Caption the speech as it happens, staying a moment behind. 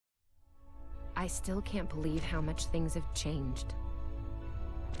I still can't believe how much things have changed.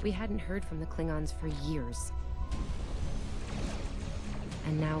 We hadn't heard from the Klingons for years.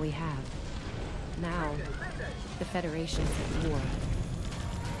 And now we have. Now, the Federation's at war.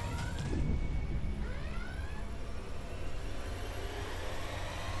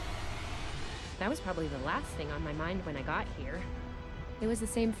 That was probably the last thing on my mind when I got here. It was the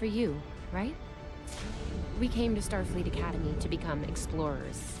same for you, right? We came to Starfleet Academy to become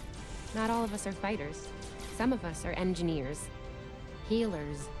explorers. Not all of us are fighters. Some of us are engineers,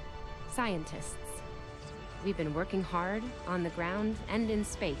 healers, scientists. We've been working hard on the ground and in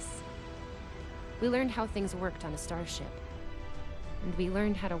space. We learned how things worked on a starship. And we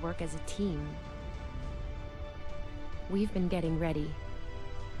learned how to work as a team. We've been getting ready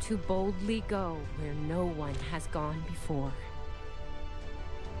to boldly go where no one has gone before.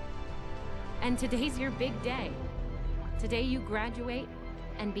 And today's your big day. Today you graduate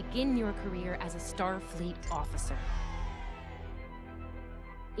and begin your career as a Starfleet officer.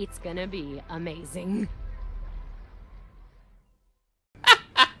 It's gonna be amazing.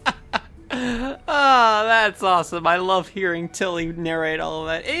 Oh, that's awesome. I love hearing Tilly narrate all of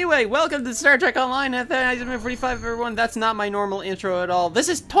that. Anyway, welcome to Star Trek Online at Nyzam45, everyone. That's not my normal intro at all. This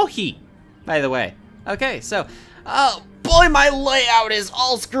is Tohi, by the way. Okay, so, oh boy, my layout is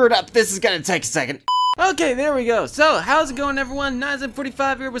all screwed up. This is gonna take a second. Okay, there we go. So, how's it going, everyone?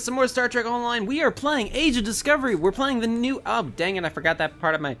 Nyzam45 here with some more Star Trek Online. We are playing Age of Discovery. We're playing the new... Oh, dang it, I forgot that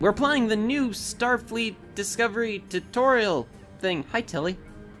part of my... We're playing the new Starfleet Discovery tutorial thing. Hi, Tilly.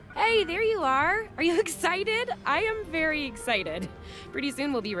 Hey, there you are. Are you excited? I am very excited. Pretty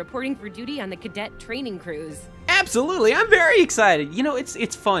soon we'll be reporting for duty on the cadet training cruise. Absolutely, I'm very excited. You know,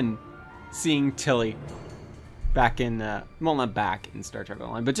 it's fun seeing Tilly back in, well, not back in Star Trek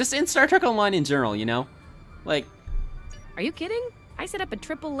Online, but just in Star Trek Online in general, you know? Like... Are you kidding? I set up a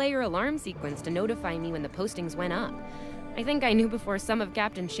triple-layer alarm sequence to notify me when the postings went up. I think I knew before some of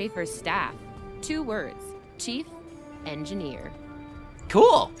Captain Schaefer's staff. 2 words. Chief Engineer.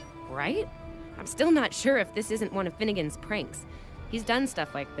 Cool! Right? I'm still not sure if this isn't one of Finnegan's pranks. He's done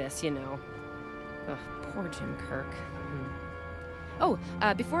stuff like this, you know. Ugh, poor Jim Kirk. Oh,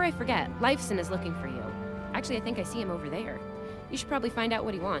 before I forget, Lifeson is looking for you. Actually, I think I see him over there. You should probably find out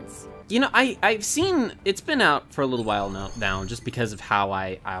what he wants. You know, I've seen... It's been out for a little while now just because of how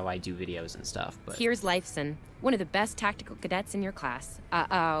I do videos and stuff, but... Here's Lifeson, one of the best tactical cadets in your class.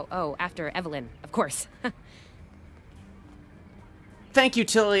 After Evelyn, of course. Thank you,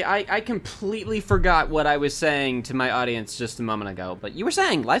 Tilly. I completely forgot what I was saying to my audience just a moment ago, but you were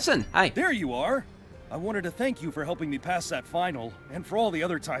saying, Lifeson, hi. There you are. I wanted to thank you for helping me pass that final, and for all the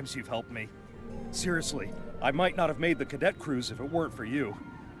other times you've helped me. Seriously, I might not have made the cadet cruise if it weren't for you.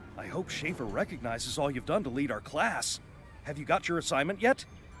 I hope Schaefer recognizes all you've done to lead our class. Have you got your assignment yet?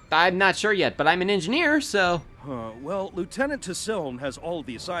 I'm not sure yet, but I'm an engineer, so... Well, Lieutenant Tassiln has all of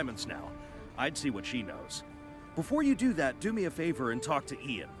the assignments now. I'd see what she knows. Before you do that, do me a favor and talk to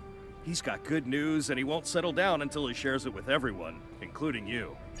Ian. He's got good news, and he won't settle down until he shares it with everyone, including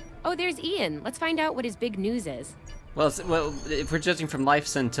you. Oh, there's Ian. Let's find out what his big news is. Well, if we're judging from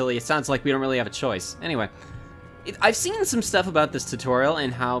Lifeson, Tilly, it sounds like we don't really have a choice. Anyway, I've seen some stuff about this tutorial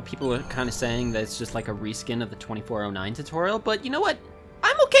and how people are kind of saying that it's just like a reskin of the 2409 tutorial, but you know what?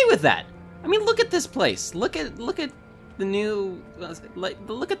 I'm okay with that. I mean, look at this place. Look at the new,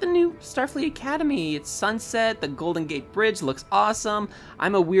 look at the new Starfleet Academy. It's sunset, the Golden Gate Bridge looks awesome.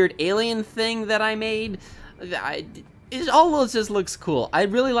 I'm a weird alien thing that I made. All just looks cool. I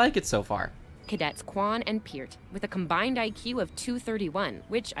really like it so far. Cadets Kwan and Peart, with a combined IQ of 231,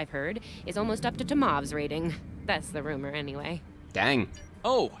 which, I've heard, is almost up to Tomov's rating. That's the rumor, anyway. Dang.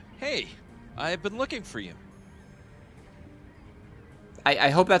 Oh, hey. I've been looking for you. I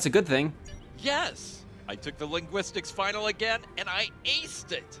hope that's a good thing. Yes. I took the linguistics final again, and I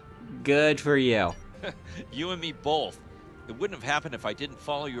aced it. Good for you. You and me both. It wouldn't have happened if I didn't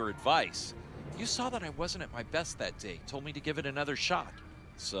follow your advice. You saw that I wasn't at my best that day, told me to give it another shot.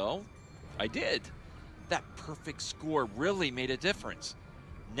 So, I did. That perfect score really made a difference.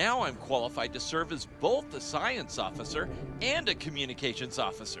 Now I'm qualified to serve as both a science officer and a communications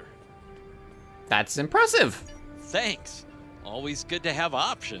officer. That's impressive. Thanks. Always good to have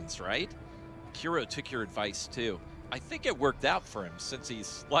options, right? Kiro took your advice too. I think it worked out for him since he's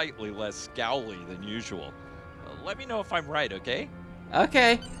slightly less scowly than usual. Let me know if I'm right, okay?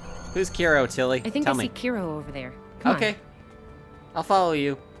 Okay. Who's Kiro, Tilly? I think Tell I me. see Kiro over there. Come okay. on. I'll follow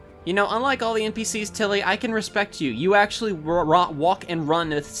you. You know, unlike all the NPCs, Tilly, I can respect you. You actually walk and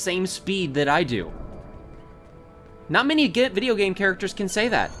run at the same speed that I do. Not many video game characters can say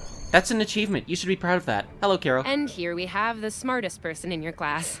that. That's an achievement. You should be proud of that. Hello, Kiro. And here we have the smartest person in your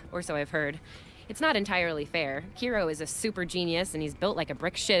class, or so I've heard. It's not entirely fair. Hiro is a super genius, and he's built like a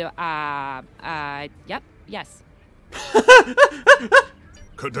brick shit. Yep, yes.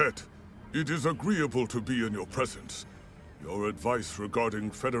 Cadet, it is agreeable to be in your presence. Your advice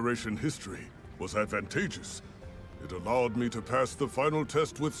regarding Federation history was advantageous. It allowed me to pass the final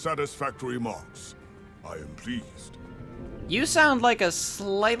test with satisfactory marks. I am pleased. You sound like a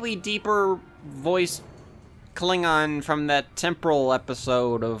slightly deeper voiced Klingon from that temporal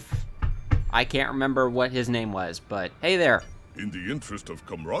episode of... I can't remember what his name was, but hey there. In the interest of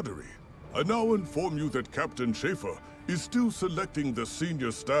camaraderie, I now inform you that Captain Schaefer is still selecting the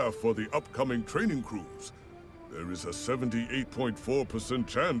senior staff for the upcoming training cruise. There is a 78.4%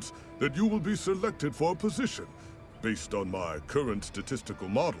 chance that you will be selected for a position, based on my current statistical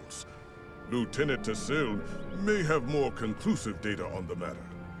models. Lieutenant Tassil may have more conclusive data on the matter.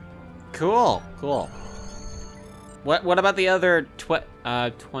 Cool, cool. What about the other 20?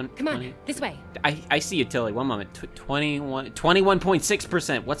 Come on, this way. I see you, Tilly. One moment.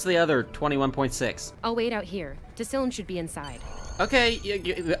 21.6%. What's the other 21.6? I'll wait out here. Tassilin should be inside.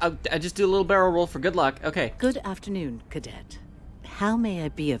 Okay, I just do a little barrel roll for good luck. Okay. Good afternoon, Cadet. How may I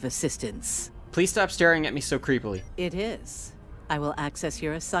be of assistance? Please stop staring at me so creepily. It is. I will access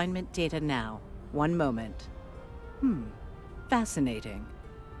your assignment data now. One moment. Fascinating.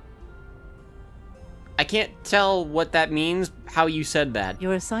 I can't tell what that means, how you said that.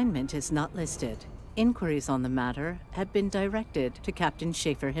 Your assignment is not listed. Inquiries on the matter have been directed to Captain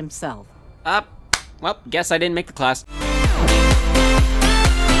Schaefer himself. Well, guess I didn't make the class.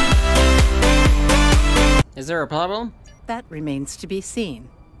 Is there a problem? That remains to be seen.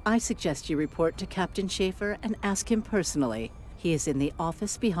 I suggest you report to Captain Schaefer and ask him personally. He is in the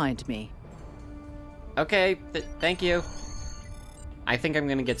office behind me. Okay, thank you. I think I'm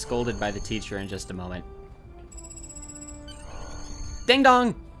gonna get scolded by the teacher in just a moment. Ding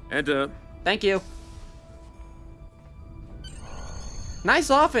dong! Enter. Thank you. Nice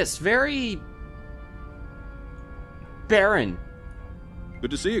office, very... barren.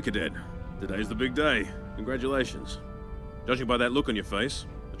 Good to see you, Cadet. Today's the big day. Congratulations. Judging by that look on your face,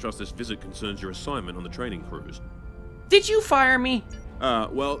 I trust this visit concerns your assignment on the training cruise. Did you fire me?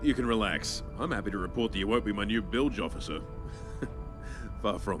 Well, you can relax. I'm happy to report that you won't be my new bilge officer.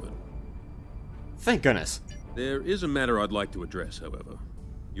 Far from it. Thank goodness. There is a matter I'd like to address, however.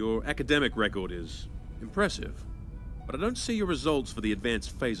 Your academic record is impressive, but I don't see your results for the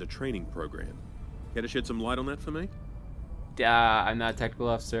advanced phaser training program. Care to shed some light on that for me? I'm not a technical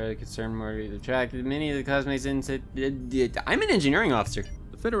officer. Concerned more with the track. Many of the classmates in... I'm an engineering officer.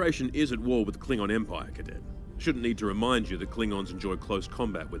 The Federation is at war with the Klingon Empire, Cadet. I shouldn't need to remind you that Klingons enjoy close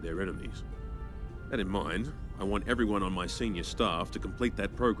combat with their enemies. That in mind, I want everyone on my senior staff to complete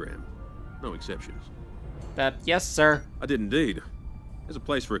that program. No exceptions. Yes, sir. I did indeed. There's a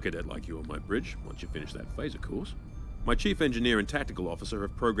place for a cadet like you on my bridge, once you finish that phaser course. My chief engineer and tactical officer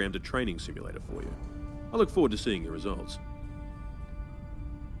have programmed a training simulator for you. I look forward to seeing your results.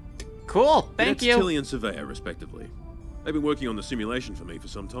 Cool, thank you. Tilly and Surveyor, respectively. They've been working on the simulation for me for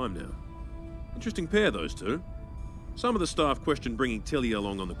some time now. Interesting pair, those two. Some of the staff question bringing Tilly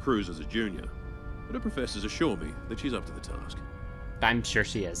along on the cruise as a junior, but her professors assure me that she's up to the task. I'm sure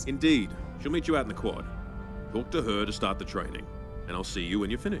she is. Indeed. She'll meet you out in the quad. Talk to her to start the training, and I'll see you when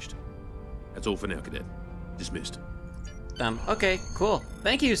you're finished. That's all for now, Cadet. Dismissed. Okay, cool.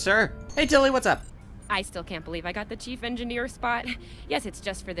 Thank you, sir. Hey, Tilly, what's up? I still can't believe I got the chief engineer spot. Yes, it's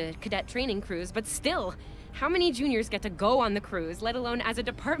just for the cadet training cruise, but still, how many juniors get to go on the cruise, let alone as a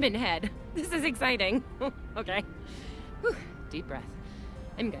department head? This is exciting. Okay. Whew. Deep breath.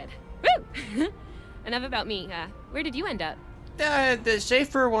 I'm good. Woo! Enough about me. Where did you end up? The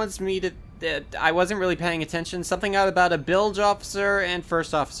Schaefer wants me to... I wasn't really paying attention. Something out about a bilge officer and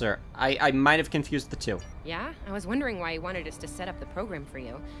first officer. I might have confused the two. Yeah? I was wondering why he wanted us to set up the program for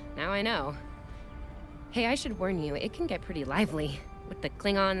you. Now I know. Hey, I should warn you, it can get pretty lively. With the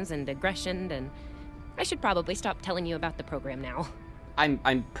Klingons and aggression, and... I should probably stop telling you about the program now.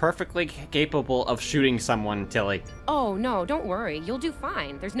 I'm perfectly capable of shooting someone, Tilly. Oh, no, don't worry. You'll do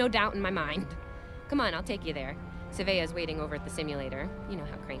fine. There's no doubt in my mind. Come on, I'll take you there. Surveyor's waiting over at the simulator. You know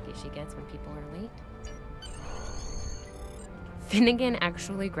how cranky she gets when people are late. Finnegan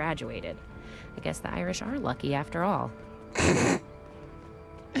actually graduated. I guess the Irish are lucky after all.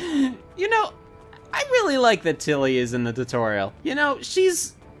 You know, I really like that Tilly is in the tutorial. You know,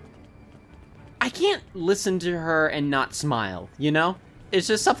 she's... I can't listen to her and not smile, you know? It's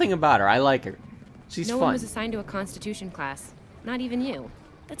just something about her. I like her. She's fun. No one was assigned to a Constitution class. Not even you.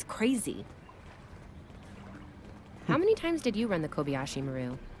 That's crazy. How many times did you run the Kobayashi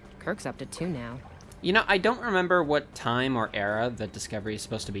Maru? Kirk's up to 2 now. You know, I don't remember what time or era that Discovery is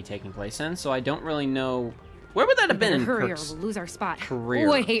supposed to be taking place in, so I don't really know... Where would that have been in hurry or Kirk's we'll lose our spot. career?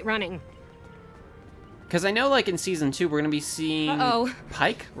 Oh, I hate running. Because I know, like, in Season 2, we're going to be seeing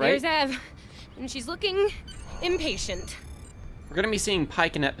Pike, right? There's Ev, and she's looking impatient. We're going to be seeing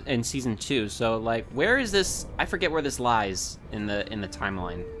Pike in Season 2, so, like, where is this... I forget where this lies in the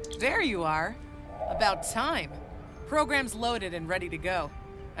timeline. There you are. About time. Program's loaded and ready to go.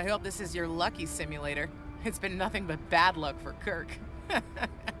 I hope this is your lucky simulator. It's been nothing but bad luck for Kirk.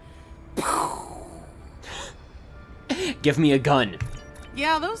 Give me a gun.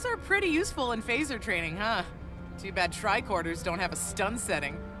 Yeah, those are pretty useful in phaser training, huh? Too bad tricorders don't have a stun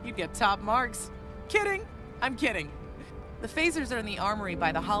setting. You'd get top marks. Kidding. I'm kidding. The phasers are in the armory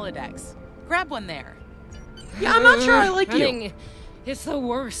by the holodecks. Grab one there. Yeah, I'm not sure I like running. you. It's the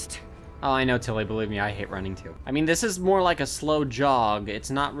worst. Oh, I know, Tilly. Believe me, I hate running too. I mean, this is more like a slow jog. It's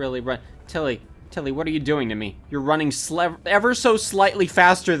not really run. Tilly, what are you doing to me? You're running ever so slightly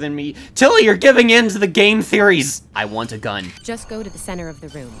faster than me. Tilly, you're giving in to the game theories. I want a gun. Just go to the center of the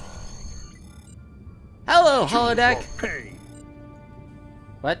room. Hello, holodeck. Hey.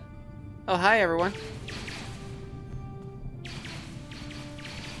 What? Oh, hi, everyone.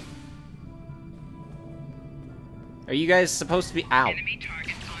 Are you guys supposed to be out? Enemy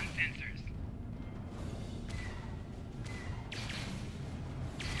targets on sensors.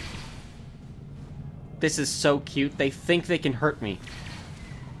 This is so cute. They think they can hurt me.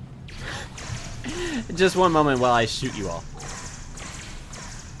 Just one moment while I shoot you all.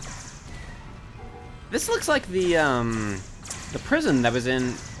 This looks like the prison that was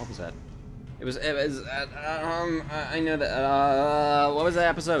in... What was that? It was I know that, what was that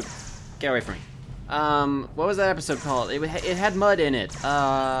episode? Get away from me. What was that episode called? It had mud in it.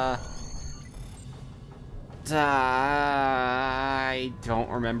 I don't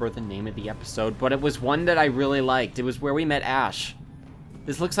remember the name of the episode, but it was one that I really liked. It was where we met Ash.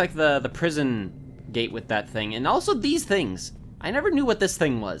 This looks like the prison gate with that thing, and also these things. I never knew what this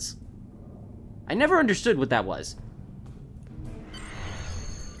thing was. I never understood what that was.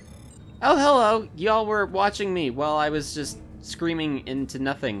 Oh, hello. Y'all were watching me while I was just screaming into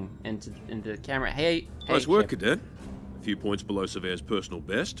nothing, into the camera. Hey, Nice work, Chip. Cadet. A few points below Severe's personal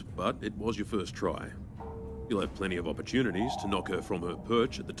best, but it was your first try. You'll have plenty of opportunities to knock her from her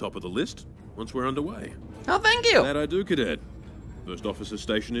perch at the top of the list once we're underway. Oh, thank you. That I do, Cadet. First officer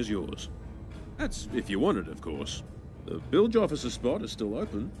station is yours. That's if you want it, of course. The bilge officer spot is still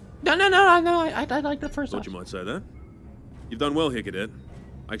open. No. I like the first Thought one. you might say that. You've done well here, Cadet.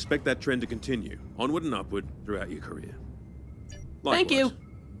 I expect that trend to continue, onward and upward, throughout your career. Likewise. Thank you.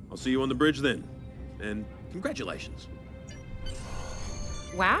 I'll see you on the bridge then. And congratulations.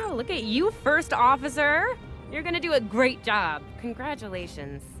 Wow, look at you, first officer. You're gonna do a great job.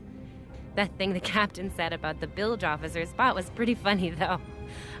 Congratulations. That thing the captain said about the bilge officer spot was pretty funny, though.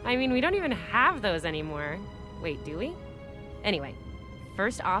 I mean, we don't even have those anymore. Wait, do we? Anyway,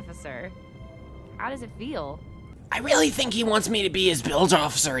 first officer. How does it feel? I really think he wants me to be his bilge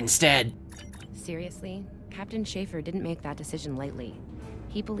officer instead. Seriously, Captain Schaefer didn't make that decision lightly.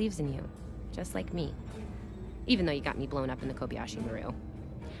 He believes in you, just like me. Even though you got me blown up in the Kobayashi Maru.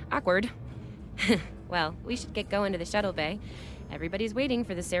 Awkward. Well, we should get going to the shuttle bay. Everybody's waiting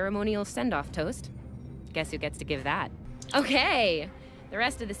for the ceremonial send-off toast. Guess who gets to give that? Okay! The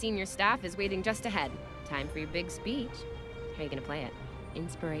rest of the senior staff is waiting just ahead. Time for your big speech. How are you gonna play it?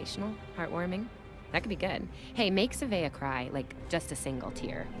 Inspirational? Heartwarming? That could be good. Hey, make Savea cry, like just a single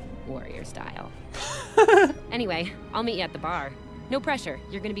tear. Warrior style. Anyway, I'll meet you at the bar. No pressure,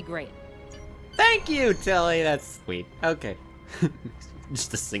 you're gonna be great. Thank you, Tilly. That's sweet. Okay.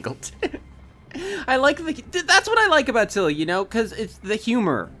 Just a single I like that's what I like about Tilly, you know, because it's the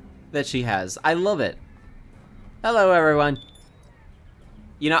humor that she has. I love it. Hello, everyone.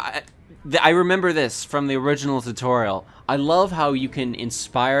 You know, I remember this from the original tutorial. I love how you can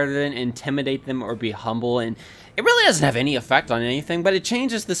inspire them, intimidate them, or be humble, and it really doesn't have any effect on anything, but it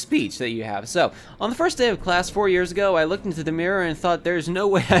changes the speech that you have. So, on the first day of class 4 years ago, I looked into the mirror and thought, there's no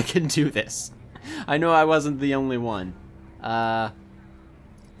way I can do this. I know I wasn't the only one.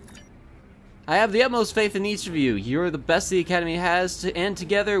 I have the utmost faith in each of you. You're the best the Academy has, and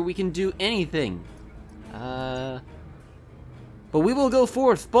together we can do anything. But we will go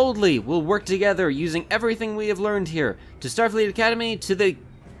forth boldly. We'll work together using everything we have learned here. To Starfleet Academy, to the...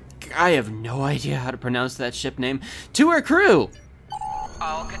 I have no idea how to pronounce that ship name. To our crew!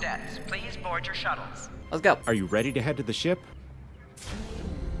 All cadets, please board your shuttles. Let's go. Are you ready to head to the ship?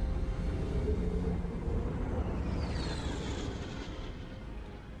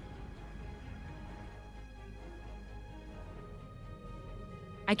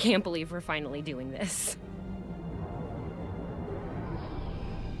 I can't believe we're finally doing this.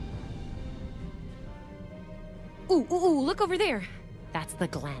 Ooh, look over there. That's the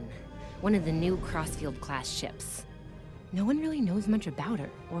Glen, one of the new Crossfield-class ships. No one really knows much about her,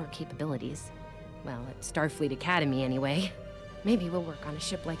 or her capabilities. Well, at Starfleet Academy, anyway. Maybe we'll work on a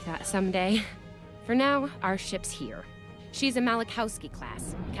ship like that someday. For now, our ship's here. She's a Malachowski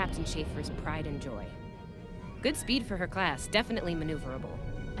class, Captain Schaefer's pride and joy. Good speed for her class, definitely maneuverable.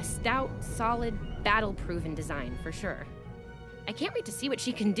 A stout, solid, battle-proven design, for sure. I can't wait to see what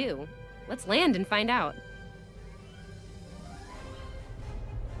she can do. Let's land and find out.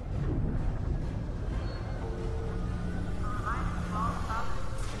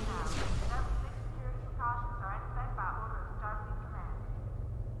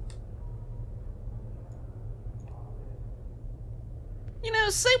 You know,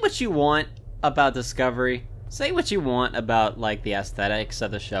 say what you want about Discovery. Say what you want about, like, the aesthetics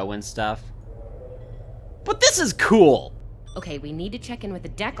of the show and stuff. But this is cool! Okay, we need to check in with the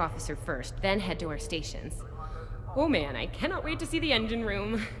deck officer first, then head to our stations. Oh man, I cannot wait to see the engine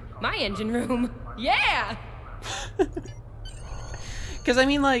room. My engine room. Yeah! Because, I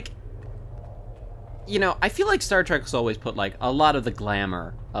mean, like, you know, I feel like Star Trek's always put, like, a lot of the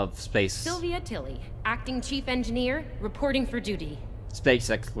glamour of space. Sylvia Tilly, acting chief engineer, reporting for duty. Space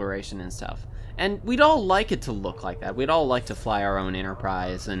exploration and stuff. And we'd all like it to look like that. We'd all like to fly our own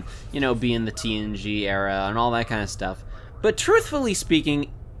Enterprise and, you know, be in the TNG era and all that kind of stuff. But truthfully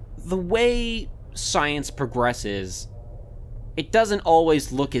speaking, the way science progresses, it doesn't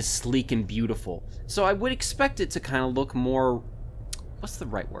always look as sleek and beautiful. So I would expect it to kind of look more... what's the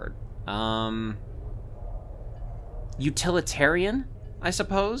right word? Utilitarian, I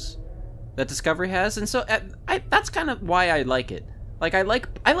suppose, that Discovery has. And so that's kind of why I like it. Like, I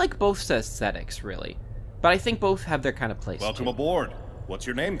like both aesthetics, really. But I think both have their kind of place, Welcome too. aboard. What's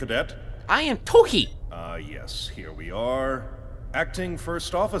your name, Cadet? I am Tohi! Yes, here we are. Acting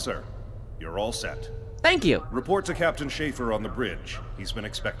First Officer. You're all set. Thank you! Report to Captain Schaefer on the bridge. He's been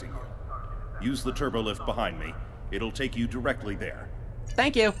expecting you. Use the turbolift behind me. It'll take you directly there.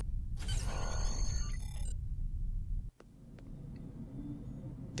 Thank you!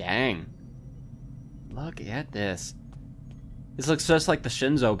 Dang. Look at this. This looks just like the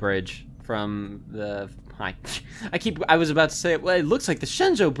Shinzo Bridge from the... I was about to say, well, it looks like the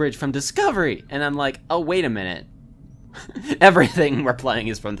Shinzo Bridge from Discovery! And I'm like, oh, wait a minute. Everything we're playing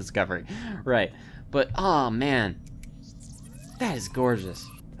is from Discovery. Right. But, oh, man. That is gorgeous.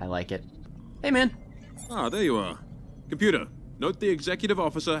 I like it. Hey, man. Ah, there you are. Computer, note the executive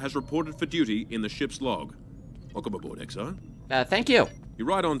officer has reported for duty in the ship's log. Welcome aboard, XO. Thank you. You're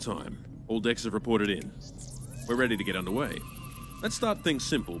right on time. All decks have reported in. We're ready to get underway. Let's start things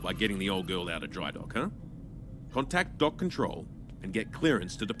simple by getting the old girl out of dry dock, huh? Contact dock control and get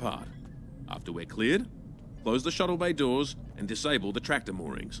clearance to depart. After we're cleared, close the shuttle bay doors and disable the tractor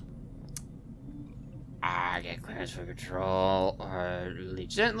moorings. Get clearance for control. Leave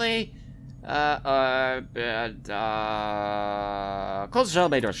gently. Close the shuttle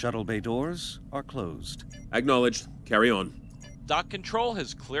bay doors. Shuttle bay doors are closed. Acknowledged. Carry on. Dock control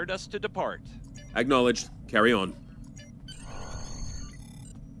has cleared us to depart. Acknowledged. Carry on.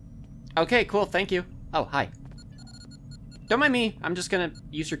 Okay, cool, thank you. Oh, hi. Don't mind me, I'm just gonna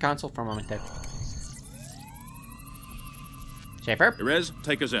use your console for a moment there. Schaefer? Perez,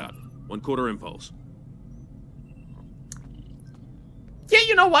 take us out. 1/4 impulse. Yeah,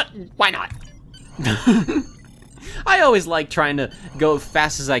 you know what? Why not? I always like trying to go as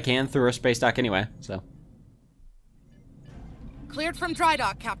fast as I can through a space dock anyway, so. Cleared from dry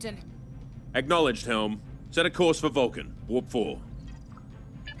dock, Captain. Acknowledged, Helm. Set a course for Vulcan. Warp 4.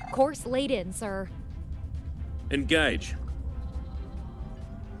 Course laid in, sir. Engage.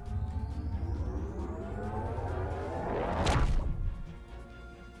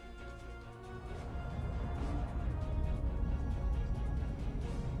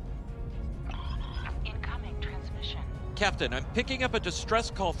 Incoming transmission. Captain, I'm picking up a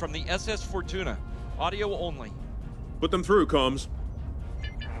distress call from the SS Fortuna. Audio only. Put them through, comms.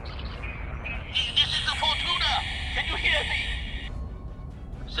 This is the Fortuna! Can you hear me?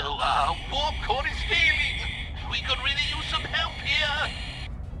 So, warp core is failing. We could really use some help here.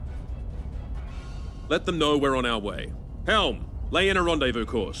 Let them know we're on our way. Helm, lay in a rendezvous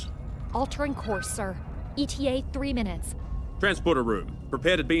course. Altering course, sir. ETA 3 minutes. Transporter room.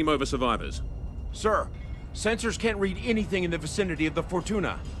 Prepare to beam over survivors. Sir, sensors can't read anything in the vicinity of the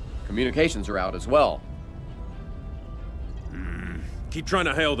Fortuna. Communications are out as well. Keep trying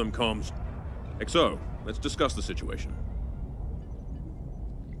to hail them, comms. XO, let's discuss the situation.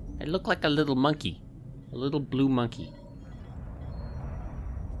 I look like a little monkey. A little blue monkey.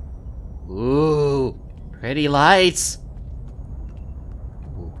 Ooh, pretty lights.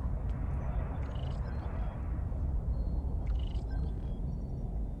 Ooh.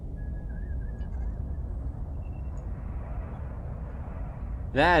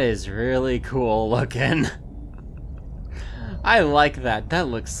 That is really cool looking. I like that. That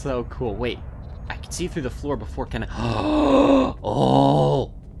looks so cool. Wait, I can see through the floor before, can I? Oh!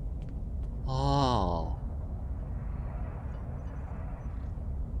 Oh.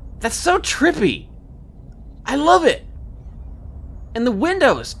 That's so trippy! I love it! And the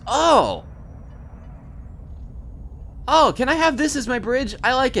windows! Oh! Oh, can I have this as my bridge?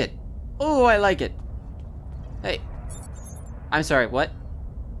 I like it. Oh, I like it. Hey. I'm sorry, what?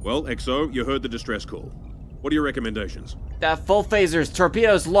 Well, XO, you heard the distress call. What are your recommendations? Full phasers,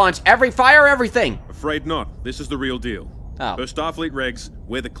 torpedoes, launch, fire everything! Afraid not. This is the real deal. Oh. Per Starfleet regs,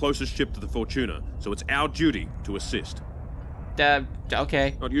 we're the closest ship to the Fortuna, so it's our duty to assist.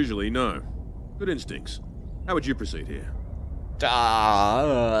 Okay. Not usually, no. Good instincts. How would you proceed here?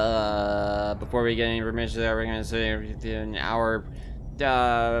 Before we get any information, we're gonna say an hour.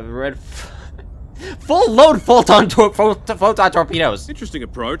 Red. Full load photon torpedoes. Interesting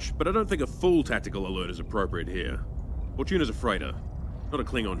approach, but I don't think a full tactical alert is appropriate here. Fortuna's a freighter, not a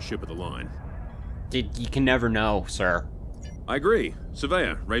Klingon ship of the line. You can never know, sir. I agree.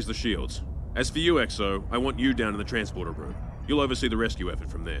 Surveyor, raise the shields. As for you, XO, I want you down in the transporter room. You'll oversee the rescue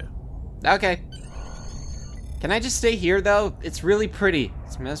effort from there. Okay. Can I just stay here, though? It's really pretty.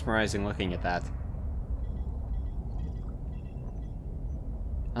 It's mesmerizing looking at that.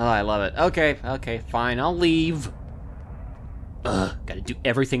 Oh, I love it. Okay, fine. I'll leave. Ugh, gotta do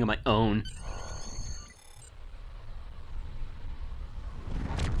everything on my own.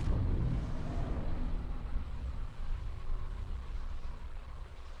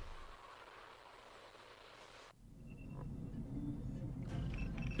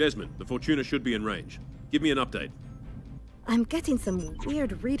 Desmond, the Fortuna should be in range. Give me an update. I'm getting some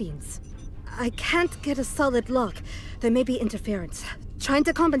weird readings. I can't get a solid lock. There may be interference. Trying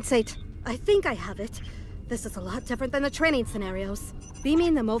to compensate. I think I have it. This is a lot different than the training scenarios.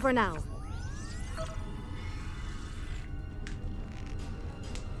 Beaming them over now.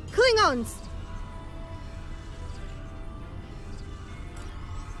 Klingons!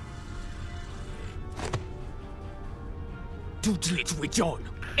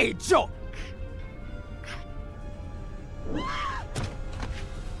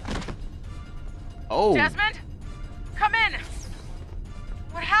 Oh. Desmond? Come in!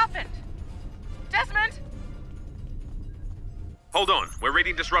 What happened? Desmond? Hold on. We're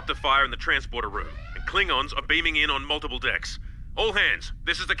reading disruptor fire in the transporter room, and Klingons are beaming in on multiple decks. All hands,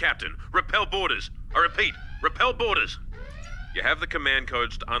 this is the captain. Repel borders. I repeat, repel borders. You have the command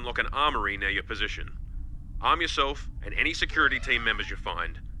codes to unlock an armory near your position. Arm yourself and any security team members you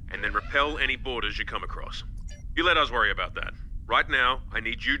find, and then repel any borders you come across. You let us worry about that. Right now, I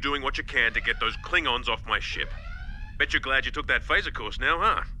need you doing what you can to get those Klingons off my ship. Bet you're glad you took that phaser course now,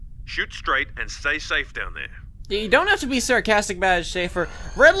 huh? Shoot straight and stay safe down there. You don't have to be sarcastic about it, Schaefer.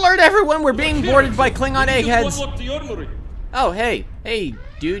 Red alert, everyone! We're being boarded by Klingon eggheads. Oh, hey,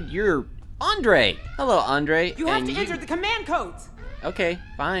 dude, you're Andre. Hello, Andre. You have to enter the command codes. Okay,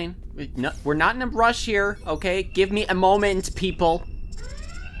 fine. No, we're not in a rush here. Okay, give me a moment, people.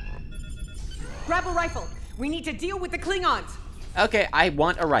 Grab a rifle. We need to deal with the Klingons. Okay, I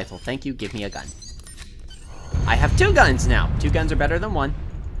want a rifle. Thank you. Give me a gun. I have 2 guns now. 2 guns are better than 1.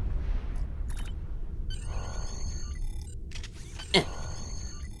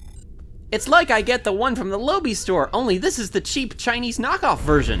 It's like I get the one from the Lobby store, only this is the cheap Chinese knockoff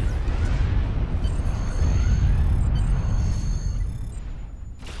version.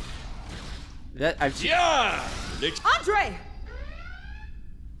 Yeah! Andre!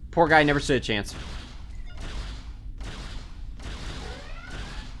 Poor guy never stood a chance.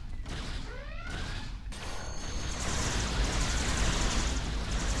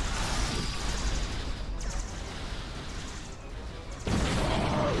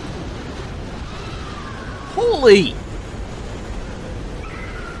 Holy!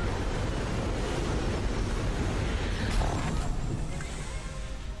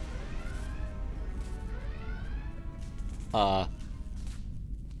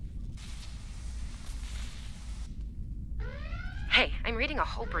 Hey, I'm reading a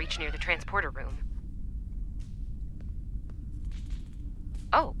hull breach near the transporter room.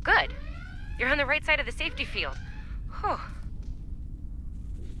 Oh, good. You're on the right side of the safety field. Whew.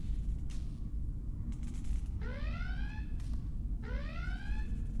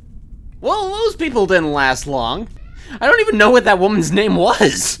 Well, those people didn't last long. I don't even know what that woman's name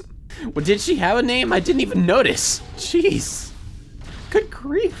was. Well, did she have a name? I didn't even notice. Jeez. Good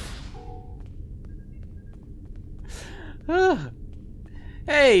grief.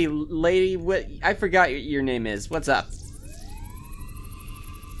 Hey, lady, what? I forgot your name is. What's up?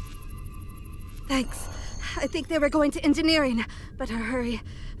 Thanks. I think they were going to engineering. Better hurry.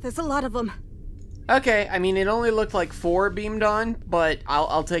 There's a lot of them. Okay, I mean, it only looked like 4 beamed on, but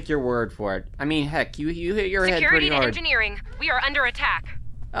I'll take your word for it. I mean, heck, you hit your head pretty hard. Security to engineering. We are under attack.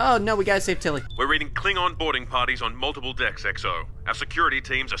 Oh, no, we gotta save Tilly. We're reading Klingon boarding parties on multiple decks, XO. Our security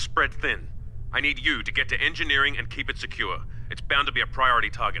teams are spread thin. I need you to get to engineering and keep it secure. It's bound to be a priority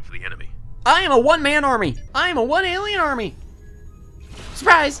target for the enemy. I am a one-man army. I am a one-alien army.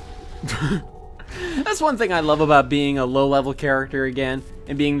 Surprise! That's one thing I love about being a low-level character again,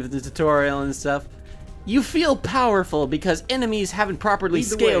 and being the tutorial and stuff. You feel powerful because enemies haven't properly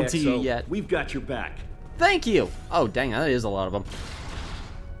scaled to you yet. We've got your back. Thank you! Oh, dang, that is a lot of them.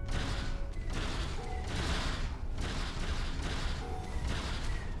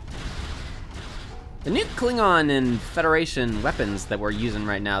 The new Klingon and Federation weapons that we're using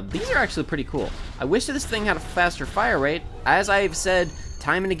right now, these are actually pretty cool. I wish this thing had a faster fire rate. As I've said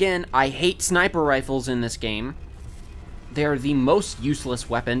time and again, I hate sniper rifles in this game. They're the most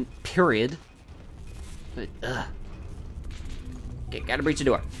useless weapon, period. But, okay, gotta breach the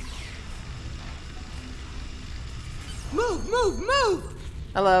door. Move, move, move!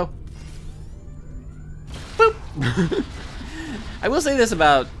 Hello. Boop! I will say this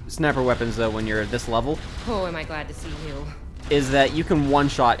about sniper weapons, though, when you're at this level. Oh, am I glad to see you. Is that you can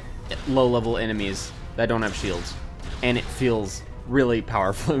one-shot low-level enemies that don't have shields. And it feels really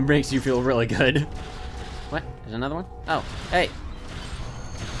powerful. It makes you feel really good. What? There's another one? Oh, hey.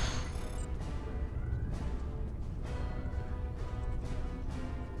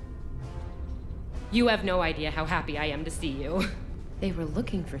 You have no idea how happy I am to see you. They were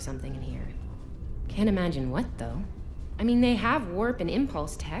looking for something in here. Can't imagine what, though. I mean, they have warp and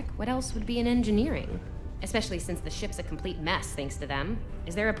impulse tech. What else would be in engineering? Especially since the ship's a complete mess, thanks to them.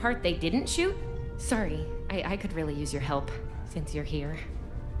 Is there a part they didn't shoot? Sorry, I could really use your help, since you're here.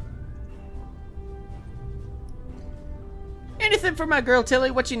 Anything for my girl, Tilly?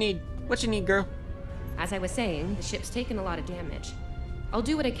 What you need? What you need, girl? As I was saying, the ship's taken a lot of damage. I'll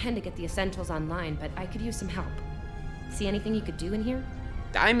do what I can to get the essentials online, but I could use some help. See anything you could do in here?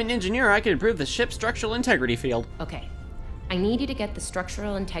 I'm an engineer. I can improve the ship's structural integrity field. Okay. I need you to get the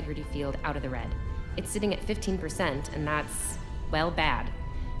structural integrity field out of the red. It's sitting at 15%, and that's, well, bad.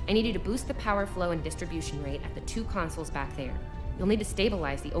 I need you to boost the power flow and distribution rate at the 2 consoles back there. You'll need to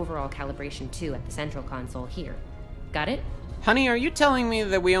stabilize the overall calibration too at the central console here. Got it? Honey, are you telling me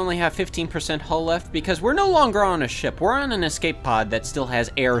that we only have 15% hull left? Because we're no longer on a ship. We're on an escape pod that still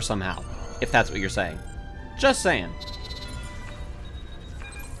has air somehow, if that's what you're saying. Just saying.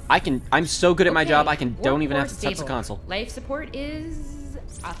 I'm so good at my job, don't even have to touch the console. Life support is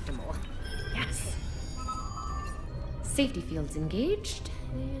optimal. Yes. Safety fields engaged,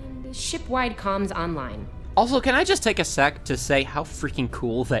 and ship-wide comms online. Also, can I just take a sec to say how freaking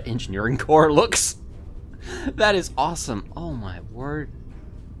cool that engineering core looks? That is awesome. Oh my word.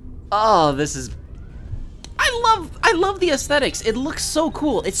 Oh, this is... I love the aesthetics. It looks so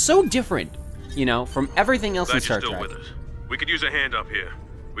cool. It's so different, you know, from everything else in Star Trek. With us. We could use a hand up here.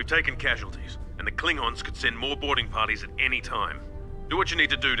 We've taken casualties, and the Klingons could send more boarding parties at any time. Do what you need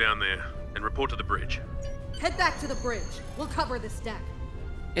to do down there, and report to the bridge. Head back to the bridge. We'll cover this deck.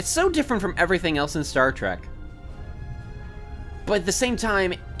 It's so different from everything else in Star Trek. But at the same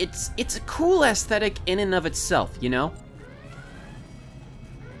time, it's a cool aesthetic in and of itself, you know?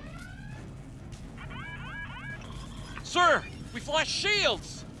 Sir, we flashed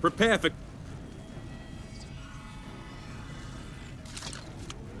shields! Prepare for...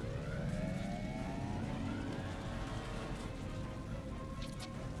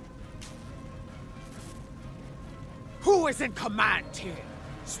 Who is in command here?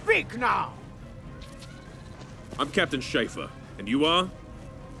 Speak now! I'm Captain Schaefer, and you are?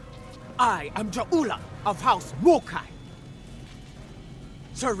 I am Ja'ula of House Mokai.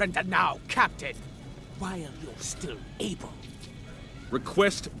 Surrender now, Captain, while you're still able.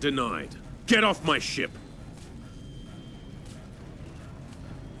 Request denied. Get off my ship!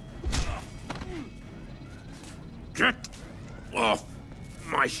 Get off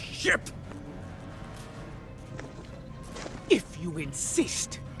my ship! If you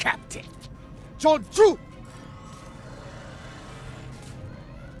insist, Captain. John Chu!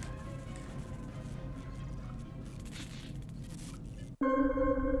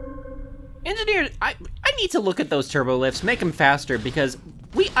 Engineer, I need to look at those turbo lifts, make them faster, because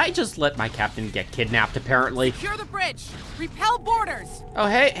I just let my captain get kidnapped, apparently. Secure the bridge! Repel boarders! Oh,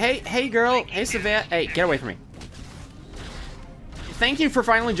 hey, girl. Hey, Savannah. Hey, get away from me. Thank you for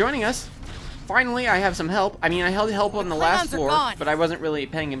finally joining us. finally I have some help. I mean, I held help on the last Klingons are floor, gone. but I wasn't really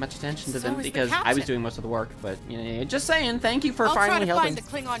paying much attention to So them is the because I was captain. doing most of the work. But, you know, just saying, thank you for I'll try finally to helping. find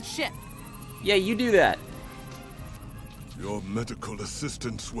the Klingon ship. Yeah, you do that. Your medical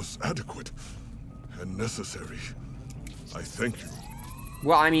assistance was adequate and necessary. I thank you.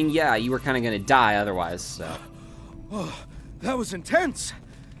 Well, I mean, yeah, you were kind of going to die otherwise, so. Oh, that was intense.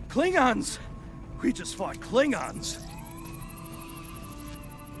 Klingons. We just fought Klingons.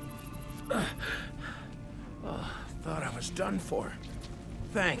 Thought I was done for.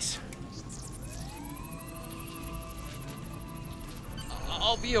 Thanks.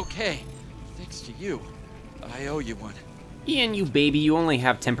 I'll be okay. Thanks to you. I owe you one. Ian, you baby, you only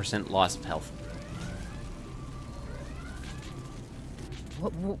have 10% loss of health.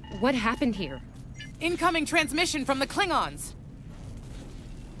 What happened here? Incoming transmission from the Klingons.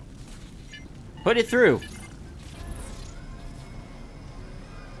 Put it through.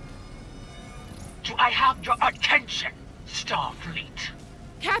 Do I have your attention, Starfleet?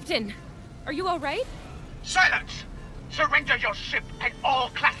 Captain, are you all right? Silence! Surrender your ship and all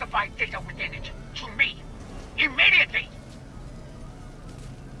classified data within it to me. Immediately!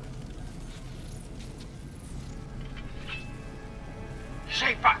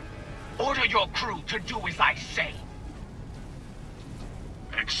 Schaefer, order your crew to do as I say.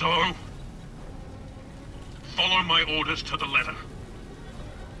 XO, follow my orders to the letter.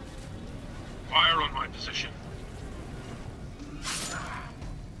 Fire on my position.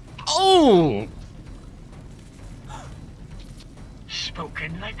 Oh!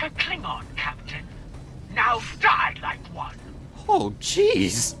 Spoken like a Klingon, Captain. Now die like one. Oh,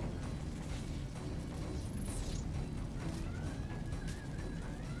 jeez.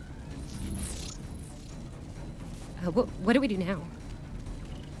 What do we do now?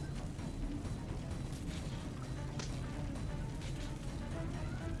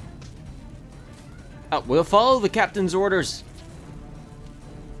 We'll follow the captain's orders.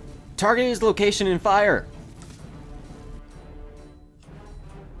 Target his location and fire.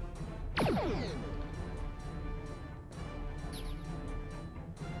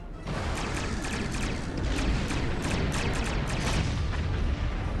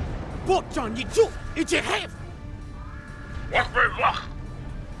 복전 이쪽 이제 해. Wacht me, wacht!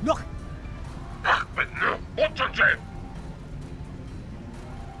 Nog. Ach, ben nu, 어쩐지!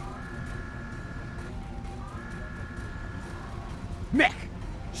 Mech.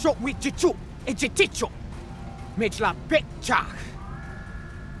 Shot with jichu 이제 지초. 메질라 백차.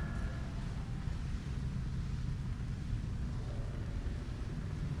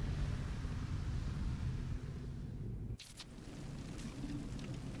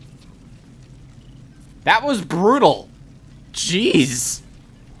 That was brutal. Jeez.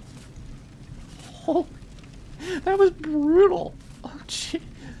 Oh, that was brutal. Oh, jeez.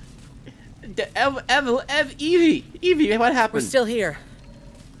 Evie, what happened? We're still here.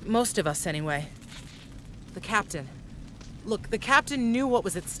 Most of us, anyway. The captain. Look, the captain knew what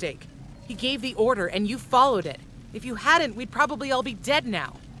was at stake. He gave the order, and you followed it. If you hadn't, we'd probably all be dead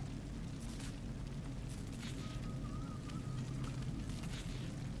now.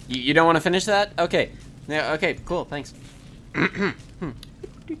 You don't want to finish that? Okay. Yeah, okay, cool, thanks. I'm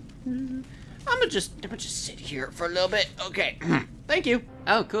gonna just sit here for a little bit. Okay. Thank you.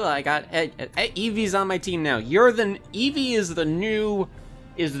 Oh, cool. I got Evie's on my team now. Evie is the new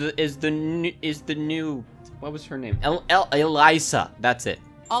what was her name? Elisa. That's it.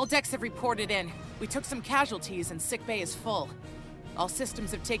 All decks have reported in. We took some casualties and sick bay is full. All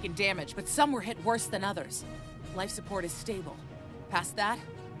systems have taken damage, but some were hit worse than others. Life support is stable. Past that,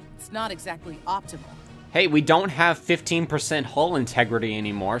 it's not exactly optimal. Hey, we don't have 15% hull integrity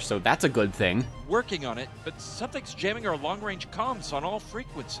anymore, so that's a good thing. Working on it, but something's jamming our long-range comms on all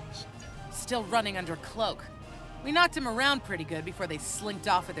frequencies. Still running under cloak. We knocked him around pretty good before they slinked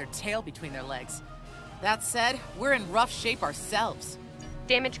off with their tail between their legs. That said, we're in rough shape ourselves.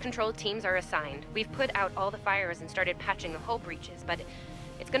 Damage control teams are assigned. We've put out all the fires and started patching the hull breaches, but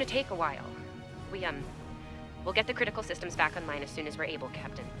it's gonna take a while. We'll get the critical systems back online as soon as we're able,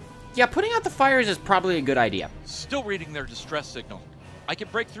 Captain. Yeah, putting out the fires is probably a good idea. Still reading their distress signal. I can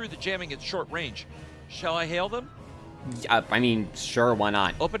break through the jamming at short range. Shall I hail them? I mean, sure, why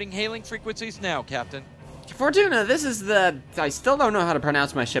not? Opening hailing frequencies now, Captain. Fortuna, this is I still don't know how to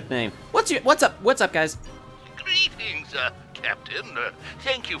pronounce my ship name. What's up, guys? Greetings, Captain.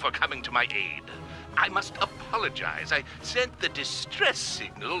 Thank you for coming to my aid. I must apologize. I sent the distress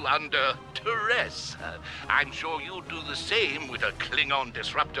signal under duress. I'm sure you'll do the same with a Klingon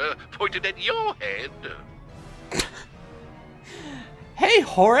disruptor pointed at your head. Hey,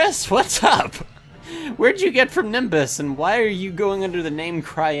 Horace, what's up? Where'd you get from Nimbus, and why are you going under the name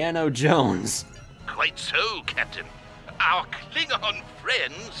Cryano Jones? Quite so, Captain. Our Klingon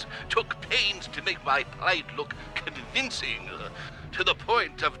friends took pains to make my plight look convincing, to the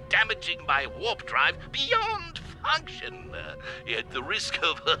point of damaging my warp drive beyond function. At the risk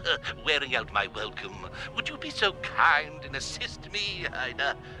of wearing out my welcome, would you be so kind and assist me? I'd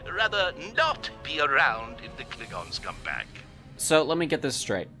rather not be around if the Klingons come back. So, let me get this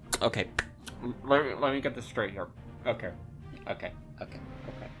straight. Okay. Let me get this straight here. Okay.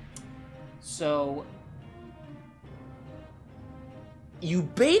 So, you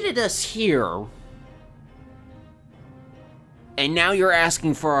baited us here, and now you're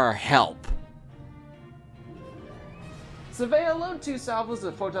asking for our help. Surveyor, load 2 salvos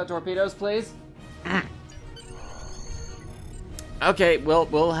of photon torpedoes, please. Okay,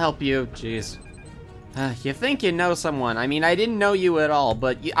 we'll help you. Jeez. You think you know someone. I mean, I didn't know you at all,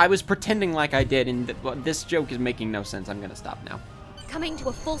 but I was pretending like I did, and this joke is making no sense. I'm gonna stop now. Coming to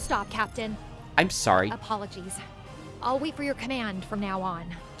a full stop, Captain. I'm sorry. Apologies. I'll wait for your command from now on.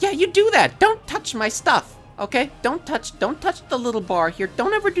 Yeah, you do that. Don't touch my stuff, okay? Don't touch the little bar here.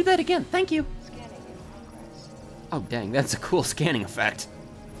 Don't ever do that again. Thank you. Oh, dang, that's a cool scanning effect.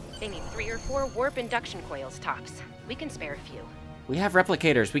 They need 3 or 4 warp induction coils tops. We can spare a few. We have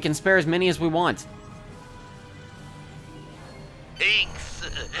replicators. We can spare as many as we want. Thanks.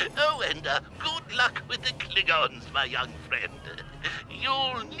 Oh, and good luck with the Klingons, my young friend.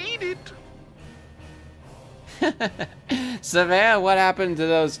 You'll need it. Savannah, what happened to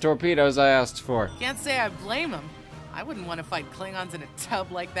those torpedoes I asked for? Can't say I blame him. I wouldn't want to fight Klingons in a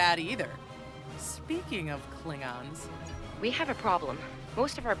tub like that either. Speaking of Klingons... We have a problem.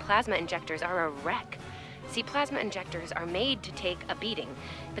 Most of our plasma injectors are a wreck. See, plasma injectors are made to take a beating,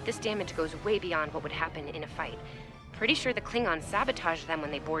 but this damage goes way beyond what would happen in a fight. Pretty sure the Klingons sabotaged them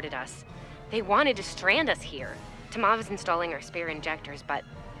when they boarded us. They wanted to strand us here. Tamav is installing our spare injectors, but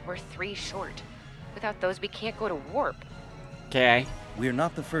we're 3 short. Without those, we can't go to warp. Okay. We're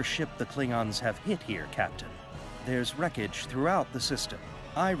not the first ship the Klingons have hit here, Captain. There's wreckage throughout the system.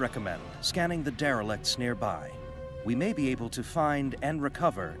 I recommend scanning the derelicts nearby. We may be able to find and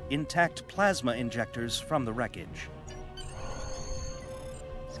recover intact plasma injectors from the wreckage.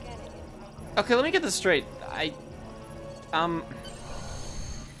 Okay, let me get this straight. I'm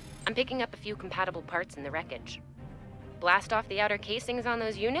picking up a few compatible parts in the wreckage. Blast off the outer casings on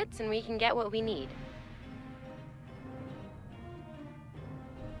those units and we can get what we need.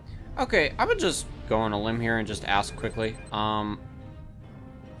 Okay, I would just go on a limb here and just ask quickly.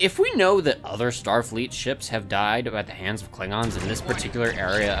 If we know that other Starfleet ships have died at the hands of Klingons in this particular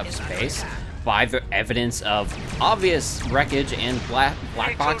area of space, by the evidence of obvious wreckage and black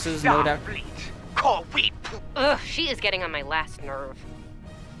boxes, no doubt. Ugh, she is getting on my last nerve.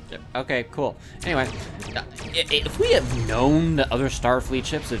 Okay, cool. Anyway, if we have known that other Starfleet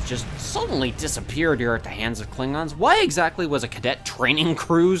ships have just suddenly disappeared here at the hands of Klingons, why exactly was a cadet training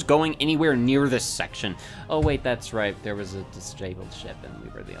cruise going anywhere near this section? Oh wait, that's right, there was a disabled ship and we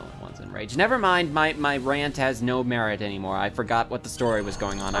were the only ones enraged. Never mind, my rant has no merit anymore. I forgot what the story was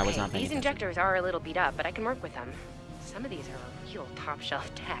going on. Okay, I was not paying these injectors are a little beat up, but I can work with them. Some of these are real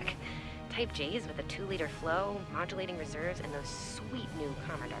top-shelf tech. Type J's with a 2-liter flow, modulating reserves, and those sweet new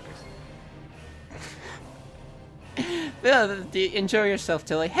Commodores. Enjoy yourself,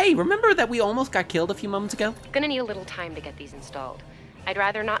 Tilly. Hey, remember that we almost got killed a few moments ago? Gonna need a little time to get these installed. I'd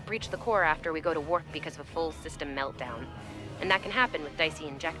rather not breach the core after we go to warp because of a full system meltdown. And that can happen with dicey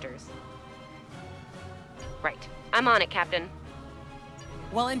injectors. Right. I'm on it, Captain.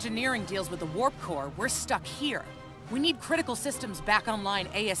 While engineering deals with the warp core, we're stuck here. We need critical systems back online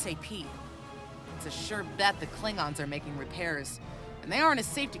ASAP. It's a sure bet the Klingons are making repairs, and they aren't as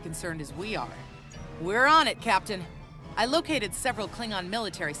safety concerned as we are. We're on it, Captain. I located several Klingon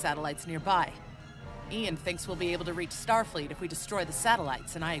military satellites nearby. Ian thinks we'll be able to reach Starfleet if we destroy the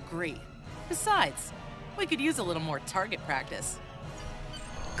satellites, and I agree. Besides, we could use a little more target practice.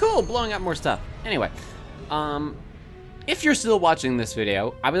 Cool, blowing up more stuff. Anyway, if you're still watching this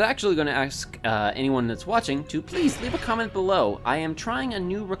video, I was actually going to ask anyone that's watching to please leave a comment below. I am trying a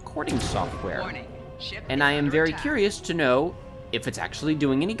new recording software, and I am very curious to know if it's actually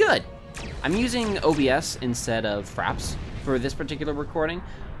doing any good. I'm using OBS instead of Fraps for this particular recording.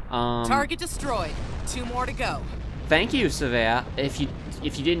 Target destroyed. 2 more to go. Thank you, Savea. If you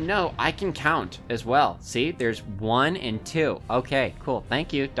didn't know, I can count as well. See, there's 1 and 2. Okay, cool.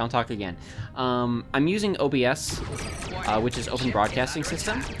 Thank you. Don't talk again. I'm using OBS, which is Open Broadcasting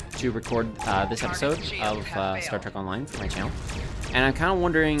System, to record this episode of Star Trek Online for my channel. And I'm kind of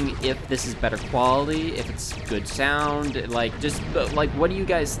wondering if this is better quality, if it's good sound, like, just, like, what do you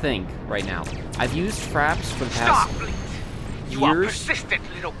guys think right now? I've used Fraps for the past years. You are persistent,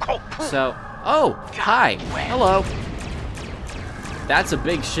 little coke. So, oh, hi, hello. That's a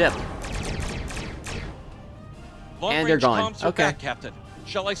big ship. And they're gone. Comms are Okay. back, Captain.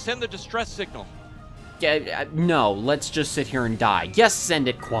 Shall I send the distress signal? Yeah, no, let's just sit here and die. Yes, send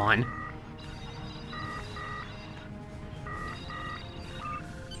it, Quan.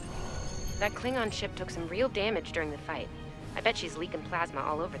 That Klingon ship took some real damage during the fight. I bet she's leaking plasma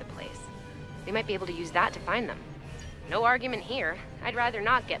all over the place. We might be able to use that to find them. No argument here. I'd rather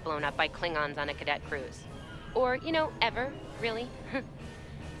not get blown up by Klingons on a cadet cruise. Or, you know, ever, really.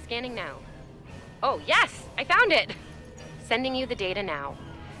 Scanning now. Oh, yes! I found it! Sending you the data now.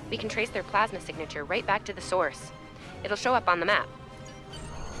 We can trace their plasma signature right back to the source. It'll show up on the map.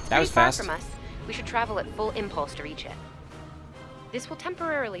 That was far fast. from us. We should travel at full impulse to reach it. This will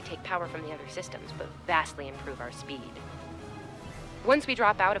temporarily take power from the other systems, but vastly improve our speed. Once we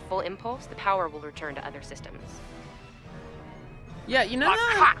drop out of full impulse, the power will return to other systems. Yeah, you know.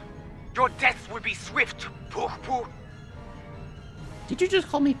 Your death will be swift, poo-poo. Did you just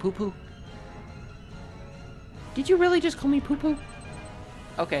call me poo-poo? Did you really just call me poo-poo?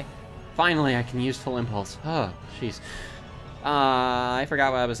 Okay. Finally, I can use full impulse. Oh, jeez. I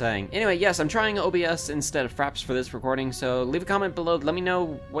forgot what I was saying. Anyway, yes, I'm trying OBS instead of Fraps for this recording, so leave a comment below. Let me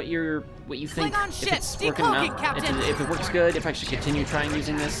know what you think. If it's working out, if it works good, if I should continue trying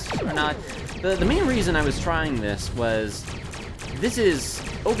using this or not. The main reason I was trying this was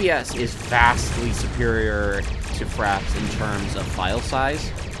OBS is vastly superior to Fraps in terms of file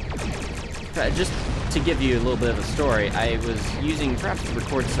size. Just to give you a little bit of a story, I was using Fraps to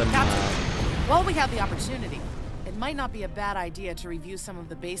record some. While we have the opportunity, it might not be a bad idea to review some of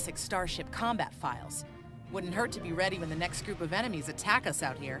the basic Starship combat files. Wouldn't hurt to be ready when the next group of enemies attack us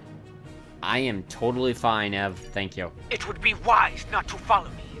out here. I am totally fine, Ev. Thank you. It would be wise not to follow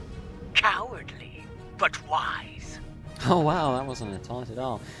me. Cowardly, but wise. Oh wow, that wasn't a taunt at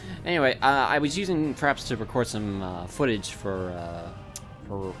all. Anyway, I was using Fraps to record some footage for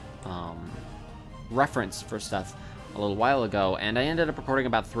reference for stuff a little while ago, and I ended up recording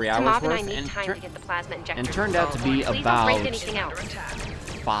about 3 hours worth, and turned out to be about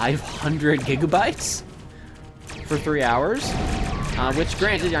 500 gigabytes for 3 hours, which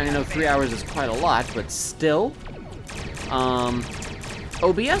granted, I know 3 hours is quite a lot, but still.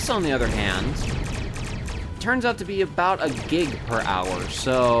 OBS, on the other hand, turns out to be about a gig per hour,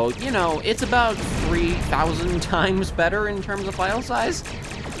 so, you know, it's about 3,000 times better in terms of file size.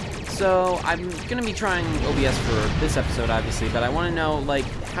 So I'm gonna be trying OBS for this episode, obviously, but I want to know, like,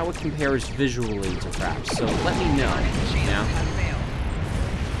 how it compares visually to Fraps. So let me know, you know?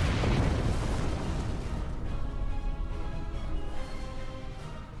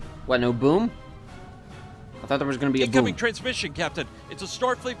 What, no boom? I thought there was gonna be a boom. Incoming transmission, Captain. It's a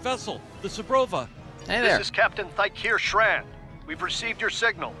Starfleet vessel, the Sabrova. Hey there. This is Captain Thykir Shran. We've received your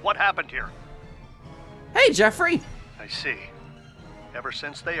signal. What happened here? Hey, Jeffrey. I see. Ever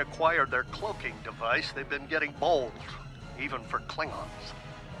since they acquired their cloaking device, they've been getting bold, even for Klingons.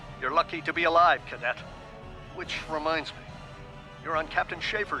 You're lucky to be alive, Cadet. Which reminds me, you're on Captain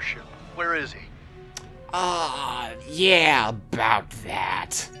Schaefer's ship. Where is he? Yeah, about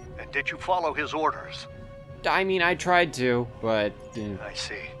that. And did you follow his orders? I mean, I tried to, but... I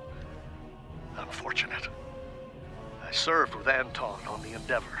see. Unfortunate. I served with Anton on the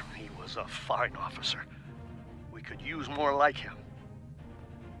Endeavor. He was a fine officer. We could use more like him.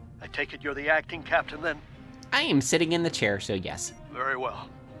 I take it you're the acting captain, then? I am sitting in the chair, so yes. Very well.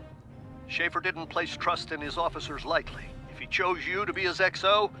 Schaefer didn't place trust in his officers lightly. If he chose you to be his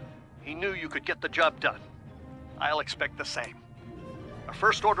XO, he knew you could get the job done. I'll expect the same. Our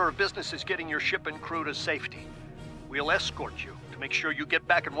first order of business is getting your ship and crew to safety. We'll escort you to make sure you get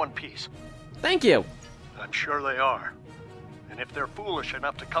back in one piece. Thank you. I'm sure they are. And if they're foolish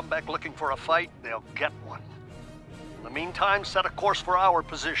enough to come back looking for a fight, they'll get one. In the meantime, set a course for our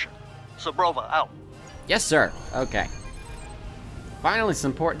position. Sabrova, out. Yes, sir. Okay. Finally,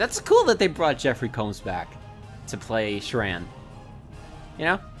 some port. That's cool that they brought Jeffrey Combs back to play Shran. You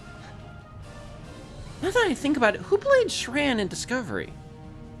know? Now that I think about it, who played Shran in Discovery?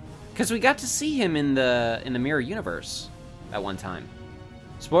 Because we got to see him in the Mirror Universe at one time.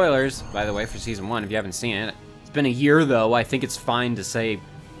 Spoilers, by the way, for Season 1, if you haven't seen it. It's been a year, though. I think it's fine to say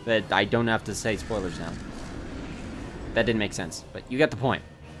that I don't have to say spoilers now. That didn't make sense, but you get the point.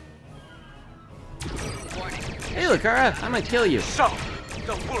 Hey, Lucara, I might kill you. So,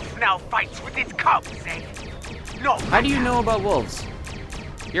 the wolf now fights with its cubs, eh? No. How do you know about wolves?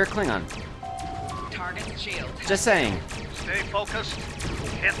 You're a Klingon. Target shield. Just saying. Stay focused.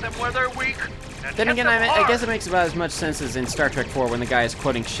 Hit them where they're weak. And Then hit again, them I hard. guess it makes about as much sense as in Star Trek 4 when the guy is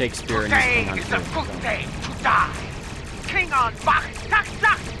quoting Shakespeare and Today he's is a good day to die. Klingon Bach, tak,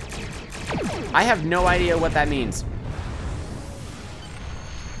 tak. I have no idea what that means.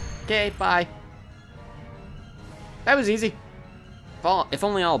 Okay, bye. That was easy. If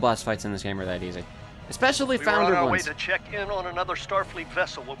only all boss fights in this game were that easy. Especially We were founder on our way ones. to check in on another Starfleet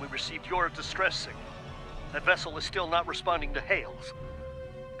vessel when we received your distress signal. That vessel is still not responding to hails.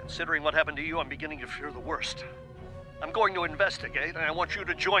 Considering what happened to you, I'm beginning to fear the worst. I'm going to investigate, and I want you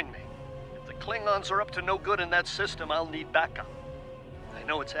to join me. If the Klingons are up to no good in that system, I'll need backup. I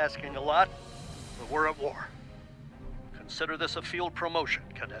know it's asking a lot, but we're at war. Consider this a field promotion,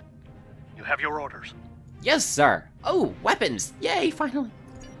 Cadet. You have your orders. Yes, sir. Oh, weapons. Yay, finally.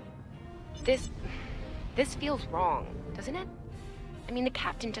 This feels wrong, doesn't it? I mean, the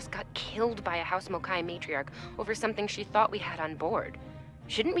captain just got killed by a House Mokai matriarch over something she thought we had on board.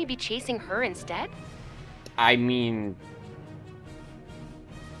 Shouldn't we be chasing her instead? I mean,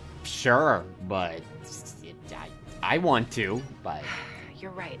 sure, but I want to, but...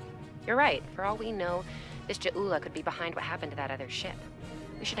 You're right. You're right. For all we know, this Ja'ula could be behind what happened to that other ship.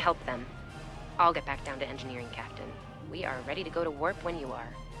 We should help them. I'll get back down to engineering, Captain. We are ready to go to warp when you are.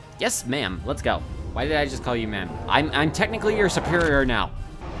 Yes, ma'am. Let's go. Why did I just call you ma'am? I'm technically your superior now.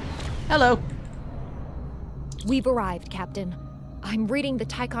 Hello. We've arrived, Captain. I'm reading the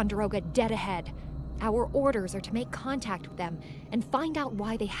Ticonderoga dead ahead. Our orders are to make contact with them and find out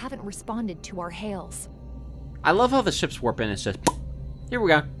why they haven't responded to our hails. I love how the ships warp in. It's just... Here we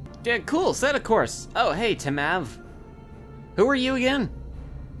go. Yeah, cool. Set a course. Oh, hey, Tamav. Who are you again?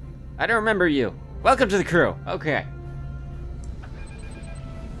 I don't remember you. Welcome to the crew. Okay.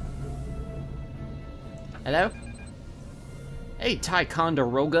 Hello? Hey,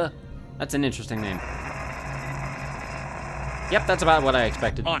 Ticonderoga. That's an interesting name. Yep, that's about what I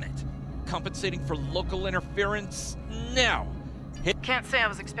expected. On it. Compensating for local interference now. Can't say I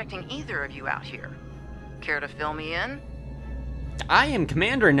was expecting either of you out here. Care to fill me in? I am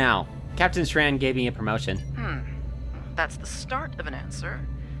commander now. Captain Shran gave me a promotion. That's the start of an answer.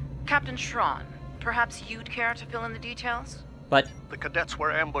 Captain Shran, perhaps you'd care to fill in the details? But... The cadets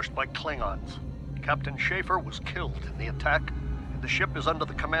were ambushed by Klingons. Captain Schaefer was killed in the attack, and the ship is under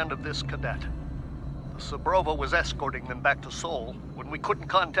the command of this cadet. The Sabrova was escorting them back to Sol. When we couldn't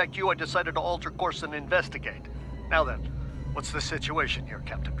contact you, I decided to alter course and investigate. Now then, what's the situation here,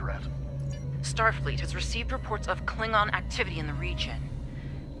 Captain Durant? Starfleet has received reports of Klingon activity in the region.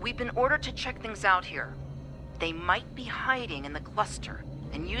 We've been ordered to check things out here. They might be hiding in the cluster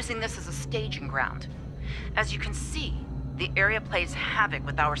and using this as a staging ground. As you can see, the area plays havoc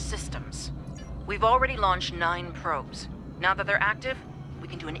with our systems. We've already launched 9 probes. Now that they're active, we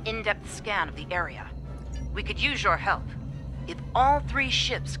can do an in-depth scan of the area. We could use your help. If all 3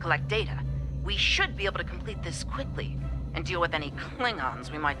 ships collect data, we should be able to complete this quickly and deal with any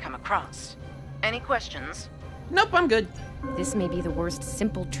Klingons we might come across. Any questions? Nope, I'm good. This may be the worst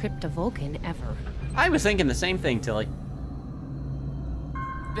simple trip to Vulcan ever. I was thinking the same thing, Tilly.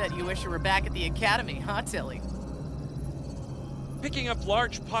 Bet you wish you were back at the academy, huh, Tilly? Picking up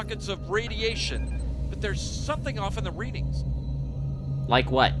large pockets of radiation, but there's something off in the readings. Like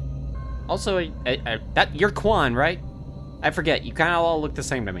what? Also, that you're Quan, right? I forget. You kind of all look the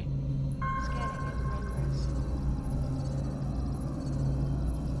same to me.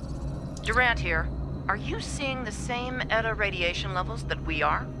 Durant here. Are you seeing the same ETA radiation levels that we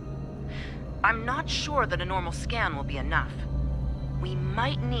are? I'm not sure that a normal scan will be enough. We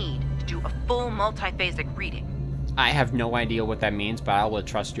might need to do a full multiphasic reading. I have no idea what that means, but I will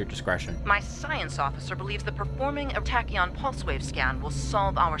trust your discretion. My science officer believes that performing a tachyon pulse wave scan will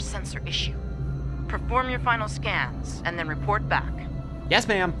solve our sensor issue. Perform your final scans, and then report back. Yes,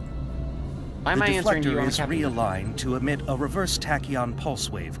 ma'am. Why am I answering you on The deflector is realigned to emit a reverse tachyon pulse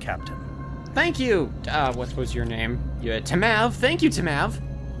wave, Captain. Thank you. What was your name? Tamav. Thank you, Tamav.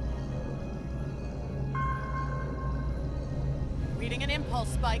 Reading an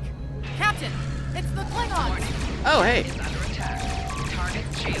impulse spike. Captain, it's the Klingons! Oh, hey. Target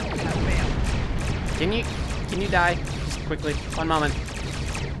shields have failed. Can you die? Just quickly. One moment.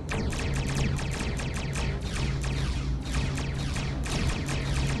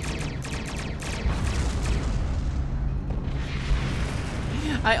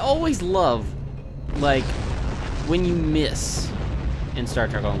 I always love, like, when you miss in Star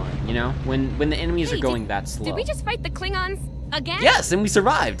Trek Online, you know? When the enemies are going that slow. Did we just fight the Klingons again? Yes, and we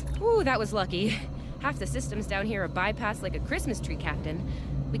survived. Ooh, that was lucky. Half the systems down here are bypassed like a Christmas tree, Captain.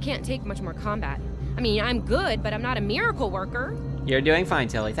 We can't take much more combat. I mean, I'm good, but I'm not a miracle worker. You're doing fine,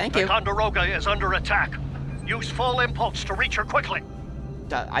 Tilly. Thank you. Ticonderoga is under attack. Use full impulse to reach her quickly.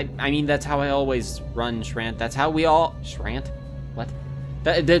 I mean, that's how I always run, Shrant. That's how we all... Shrant? What?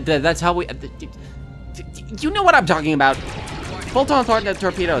 That's how we... You know what I'm talking about. Bolt-on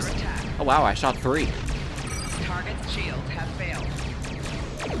torpedoes. Oh, wow, I shot 3. Target's shields have failed.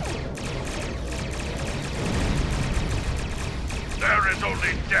 There is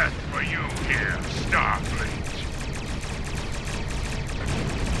only death for you here, Starfleet.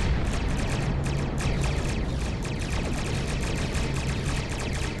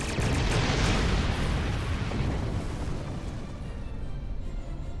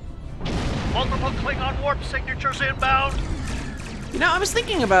 Multiple Klingon warp signatures inbound. You know, I was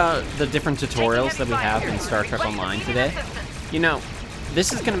thinking about the different tutorials that we have in Star Trek Online today. You know,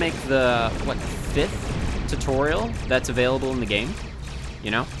 this is going to make the, what, 5th tutorial that's available in the game?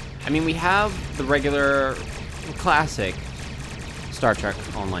 You know? I mean, we have the regular, classic Star Trek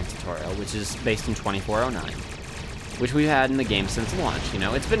Online tutorial, which is based in 2409, which we've had in the game since launch. You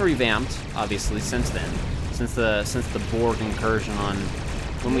know, it's been revamped, obviously, since then. Since the Borg incursion on...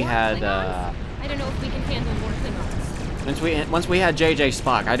 When we had, I don't know if we can handle more Klingons. Once we had JJ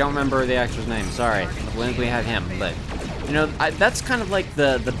Spock, I don't remember the actor's name, sorry. When we had him, but, you know, that's kind of like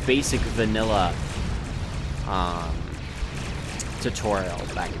the basic vanilla, tutorial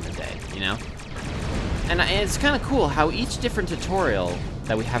back in the day, you know? And it's kind of cool how each different tutorial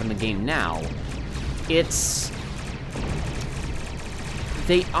that we have in the game now,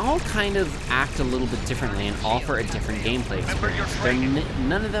 they all kind of act a little bit differently and offer a different gameplay experience.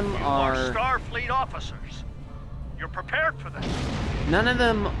 None of them are... Starfleet officers. You're prepared for this. None of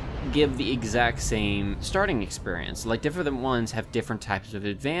them give the exact same starting experience. Like, different ones have different types of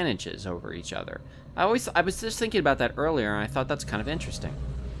advantages over each other. I was just thinking about that earlier, and I thought that's kind of interesting.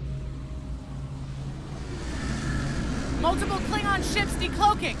 Multiple Klingon ships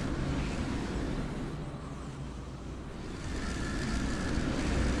decloaking.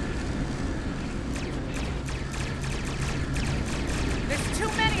 There's too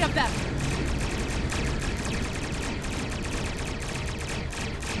many of them!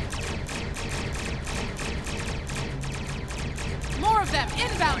 More of them!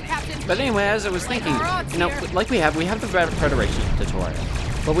 Inbound, Captain! But anyway, as I was thinking, you know, like we have the Federation tutorial,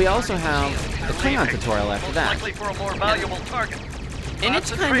 but we also have the Klingon tutorial after that. Likely for a more valuable target. And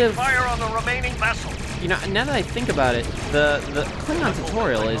it's kind of... fire on the remaining vessel. You know, now that I think about it, the Klingon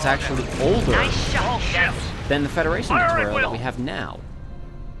tutorial is actually older than the Federation tutorial that we have now.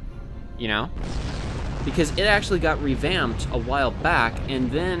 You know? Because it actually got revamped a while back, and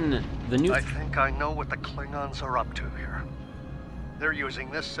then the new... I think I know what the Klingons are up to here. They're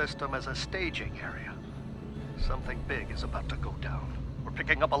using this system as a staging area. Something big is about to go down. We're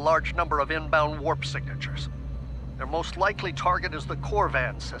picking up a large number of inbound warp signatures. Their most likely target is the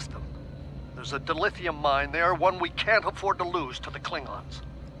Corvan system. There's a dilithium mine there, one we can't afford to lose to the Klingons.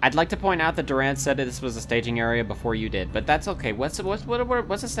 I'd like to point out that Durant said this was a staging area before you did, but that's okay. What's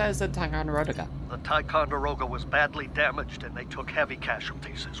the status of Ticonderoga? The Ticonderoga was badly damaged, and they took heavy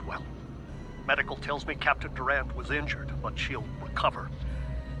casualties as well. Medical tells me Captain Durant was injured, but she'll recover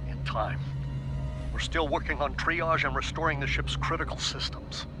in time. We're still working on triage and restoring the ship's critical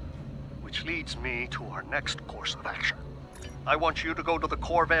systems, which leads me to our next course of action. I want you to go to the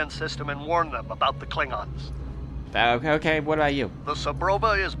Corvan system and warn them about the Klingons. Okay, what about you? The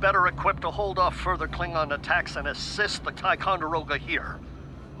Sabrova is better equipped to hold off further Klingon attacks and assist the Ticonderoga here.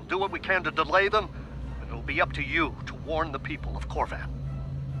 We'll do what we can to delay them, but it'll be up to you to warn the people of Corvan.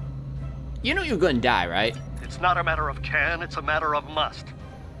 You know you're gonna die, right? It's not a matter of can, it's a matter of must.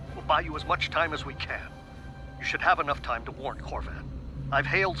 We'll buy you as much time as we can. You should have enough time to warn Corvan. I've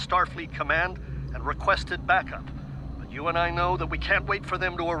hailed Starfleet Command and requested backup, but you and I know that we can't wait for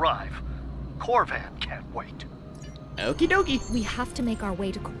them to arrive. Corvan can't wait. Okie dokie. We have to make our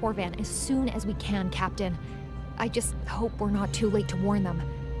way to Corvan as soon as we can, Captain. I just hope we're not too late to warn them.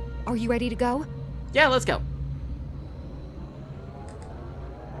 Are you ready to go? Yeah, let's go.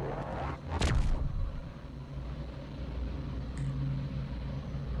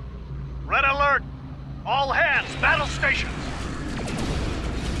 Red alert! All hands, battle stations!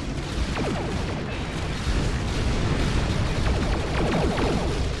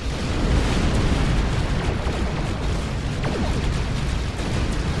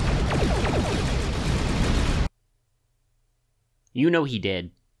 You know he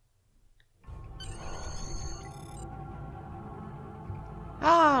did.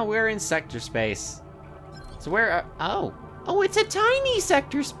 Ah, we're in sector space. So where? Oh, it's a tiny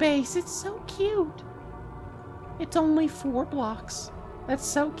sector space. It's so cute. It's only 4 blocks. That's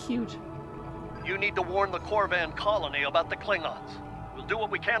so cute. You need to warn the Corvan colony about the Klingons. We'll do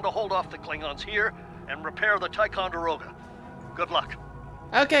what we can to hold off the Klingons here and repair the Ticonderoga. Good luck.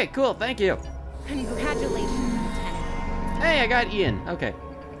 Okay, cool, thank you. Congratulations, Lieutenant. Hey, I got Ian. Okay.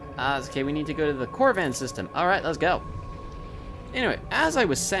 Okay, we need to go to the Corvan system. Alright, let's go. Anyway, as I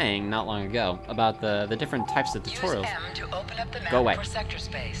was saying not long ago about the different types of tutorials. Go away.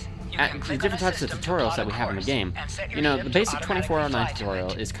 The different types of tutorials that we have in the game. You know, the basic 24/9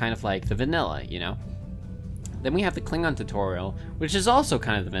 tutorial is kind of like the vanilla, you know? Then we have the Klingon tutorial, which is also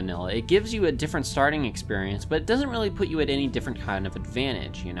kind of the vanilla. It gives you a different starting experience, but it doesn't really put you at any different kind of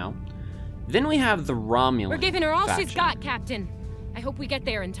advantage, you know? Then we have the Romulan We're giving her all faction. she's got, Captain. I hope we get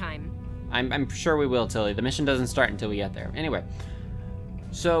there in time. I'm sure we will, Tilly. The mission doesn't start until we get there. Anyway,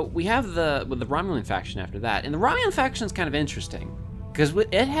 so we have the Romulan faction after that, and the Romulan faction is kind of interesting because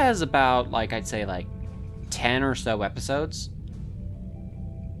it has about, like, I'd say like 10 or so episodes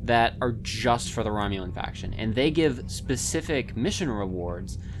that are just for the Romulan faction, and they give specific mission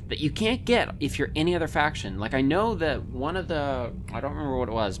rewards that you can't get if you're any other faction. Like, I know that one of the, I don't remember what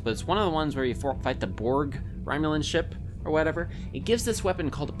it was, but it's one of the ones where you fight the Borg Romulan ship or whatever. It gives this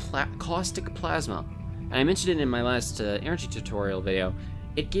weapon called a caustic plasma, and I mentioned it in my last energy tutorial video.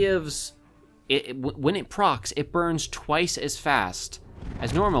 It gives, when it procs, it burns twice as fast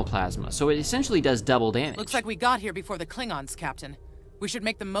as normal plasma, so it essentially does double damage. Looks like we got here before the Klingons, Captain. We should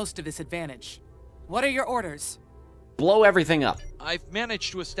make the most of this advantage. What are your orders? Blow everything up. I've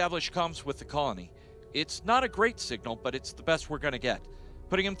managed to establish comms with the colony. It's not a great signal, but it's the best we're gonna get.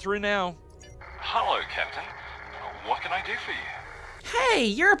 Putting him through now. Hello, Captain. What can I do for you? Hey,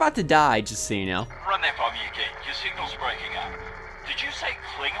 you're about to die, just so you know. Run that by me again. Your signal's breaking up. Did you say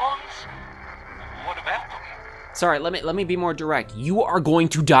Klingons? What about them? Sorry, let me be more direct. You are going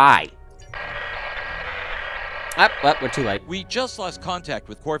to die. We're too late. We just lost contact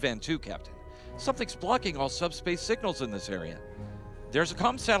with Corvan 2, Captain. Something's blocking all subspace signals in this area. There's a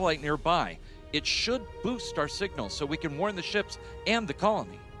comm satellite nearby. It should boost our signal so we can warn the ships and the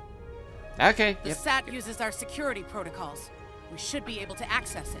colony. Okay. The SAT uses our security protocols. We should be able to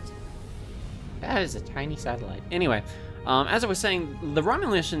access it. That is a tiny satellite. Anyway, as I was saying, the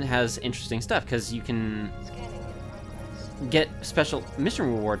Romulan mission has interesting stuff because you can get special mission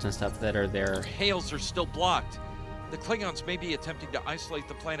rewards and stuff that are there. Hails are still blocked. The Klingons may be attempting to isolate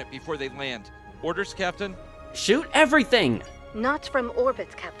the planet before they land. Orders, Captain? Shoot everything! Not from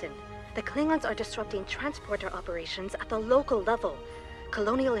orbit, Captain. The Klingons are disrupting transporter operations at the local level.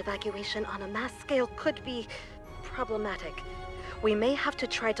 Colonial evacuation on a mass scale could be problematic. We may have to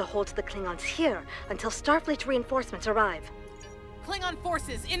try to hold the Klingons here until Starfleet reinforcements arrive. Klingon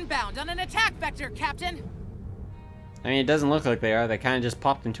forces inbound on an attack vector, Captain! I mean, it doesn't look like they are. They kind of just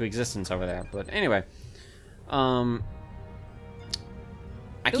popped into existence over there. But anyway, I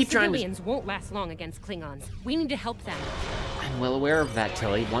keep trying to... Civilians won't last long against Klingons. We need to help them. I'm well aware of that,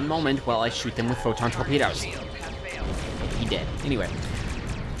 Tilly. One moment while I shoot them with photon torpedoes. He did. Anyway.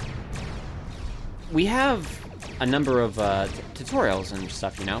 We have a number of tutorials and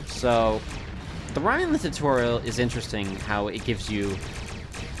stuff, you know? So, the Romulan tutorial is interesting how it gives you...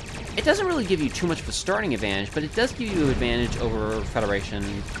 It doesn't really give you too much of a starting advantage, but it does give you an advantage over Federation,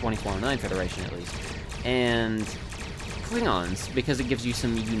 24/9 Federation at least. And Klingons, because it gives you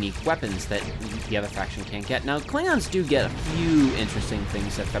some unique weapons that the other faction can't get. Now, Klingons do get a few interesting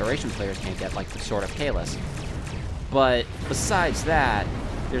things that Federation players can't get, like the Sword of Kahless. But besides that,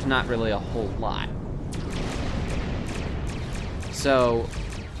 there's not really a whole lot. So,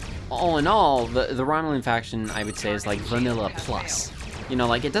 all in all, the Romulan faction, I would say, is like vanilla plus. You know,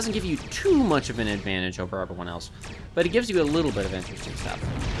 like, it doesn't give you too much of an advantage over everyone else, but it gives you a little bit of interesting stuff.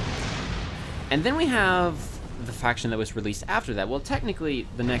 And then we have the faction that was released after that. Well, technically,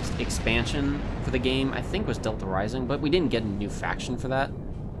 the next expansion for the game, I think, was Delta Rising, but we didn't get a new faction for that.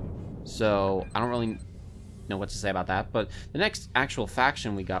 So, I don't really know what to say about that, but the next actual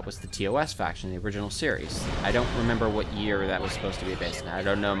faction we got was the TOS faction, the original series. I don't remember what year that was supposed to be based on. I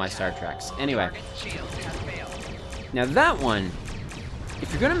don't know my Star Treks. Anyway. Now, that one...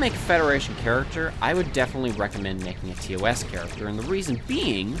 If you're going to make a Federation character, I would definitely recommend making a TOS character, and the reason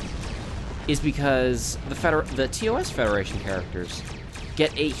being is because the TOS Federation characters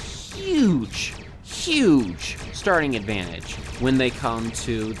get a huge, huge starting advantage when they come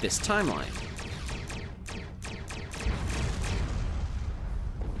to this timeline.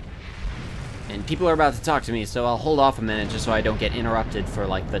 And people are about to talk to me, so I'll hold off a minute just so I don't get interrupted for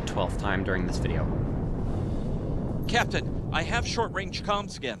like the 12th time during this video. Captain, I have short-range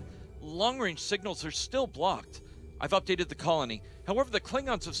comms again. Long-range signals are still blocked. I've updated the colony. However, the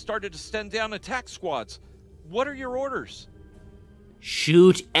Klingons have started to send down attack squads. What are your orders?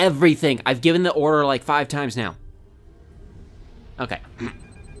 Shoot everything. I've given the order like 5 times now. Okay.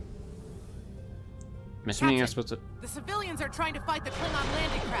 I'm assuming you're supposed to... The civilians are trying to fight the Klingon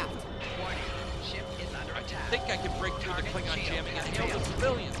landing craft. Warning, ship is under attack. I think I can break through the Klingon jamming and hail the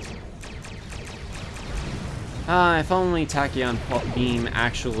civilians. If only Tachyon Beam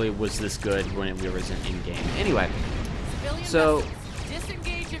actually was this good when we was in-game. Anyway, Civilian so... vessels,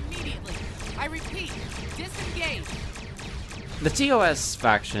 disengage immediately. I repeat, disengage. The TOS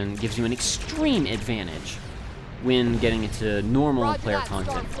faction gives you an extreme advantage when getting into normal player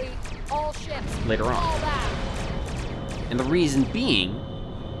content All ships, later on. all that. And the reason being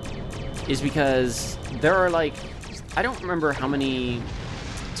is because there are like, I don't remember how many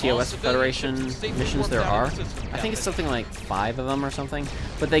TOS Federation missions there are. I think it's something like 5 of them or something.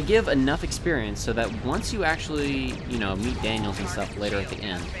 But they give enough experience so that once you actually, you know, meet Daniels and stuff later at the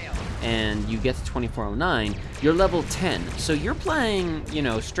end, and you get to 2409, you're level 10. So you're playing, you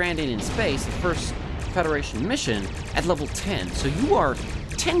know, Stranded in Space, the first Federation mission, at level 10. So you are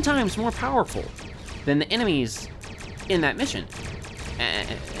 10 times more powerful than the enemies in that mission.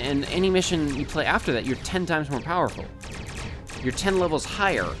 And any mission you play after that, you're 10 times more powerful. You're 10 levels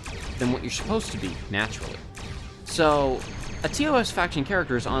higher than what you're supposed to be, naturally. So, a TOS faction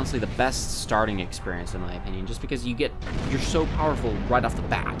character is honestly the best starting experience, in my opinion, just because you're so powerful right off the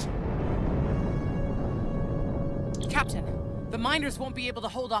bat. Captain, the miners won't be able to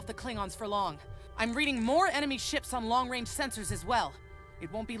hold off the Klingons for long. I'm reading more enemy ships on long-range sensors as well.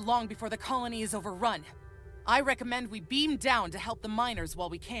 It won't be long before the colony is overrun. I recommend we beam down to help the miners while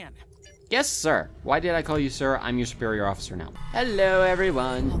we can. Yes, sir. Why did I call you sir? I'm your superior officer now. Hello,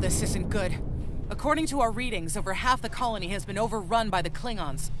 everyone. Oh, this isn't good. According to our readings, over half the colony has been overrun by the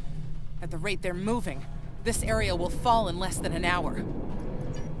Klingons. At the rate they're moving, this area will fall in less than an hour.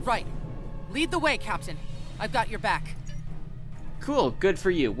 Right. Lead the way, Captain. I've got your back. Cool, good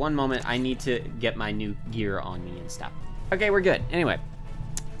for you. One moment, I need to get my new gear on me and stuff. Okay, we're good. Anyway,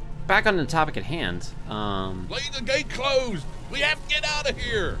 back on the topic at hand. Leave the gate closed! We have to get out of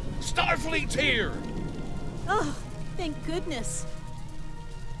here! Starfleet's here! Oh, thank goodness.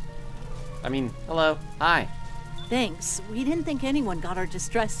 I mean, hello. Hi. Thanks. We didn't think anyone got our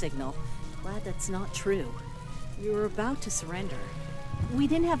distress signal. Glad that's not true. We were about to surrender. We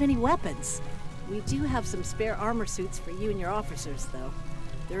didn't have any weapons. We do have some spare armor suits for you and your officers, though.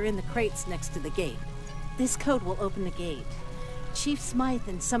 They're in the crates next to the gate. This code will open the gate. Chief Smythe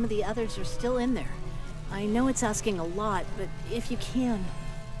and some of the others are still in there. I know it's asking a lot, but if you can,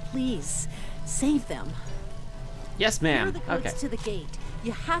 please, save them. Yes, ma'am. Here are the codes to the gate.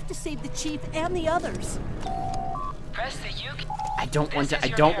 You have to save the chief and the others. Press the U. I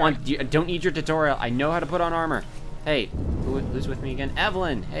don't need your tutorial. I know how to put on armor. Hey, who's with me again?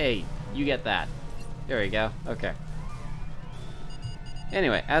 Evelyn. Hey, you get that. There you go. Okay.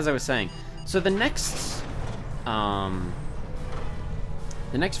 Anyway, as I was saying, so the next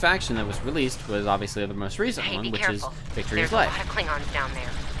faction that was released was obviously the most recent one, which is Victory is Life. There's a lot of Klingons down there.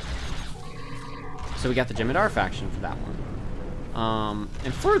 So we got the Jem'Hadar faction for that one.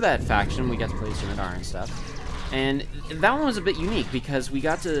 And for that faction, we got to play Jem'Hadar and stuff. And that one was a bit unique because we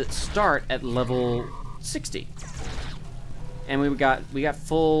got to start at level 60. And we got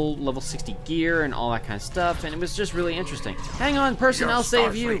full level 60 gear and all that kind of stuff, and it was just really interesting. Hang on, person, I'll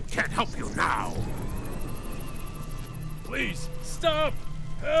save you. Can't help you now. Please, stop!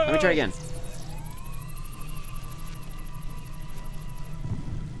 Let me try again.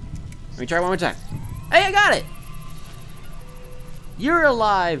 Let me try one more time. Hey, I got it! You're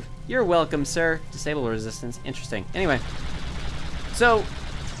alive! You're welcome, sir. Disable resistance. Interesting. Anyway. So,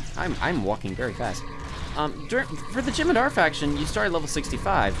 I'm walking very fast. For the Jem'Hadar faction, you start at level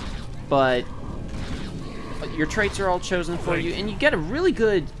 65, but your traits are all chosen for you, and you get a really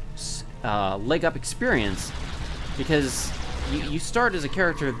good leg up experience because you start as a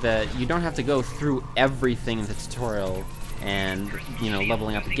character that you don't have to go through everything in the tutorial and, you know,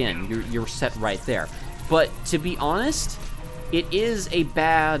 leveling up again. You're set right there. But to be honest, it is a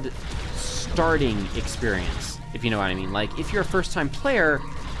bad starting experience, if you know what I mean. Like, if you're a first-time player,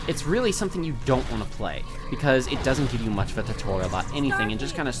 it's really something you don't want to play because it doesn't give you much of a tutorial about anything and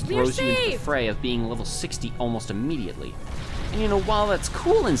just kind of throws you into the fray of being level 60 almost immediately. And you know, while that's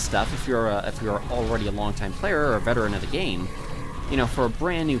cool and stuff, if you're already a long-time player or a veteran of the game, you know, for a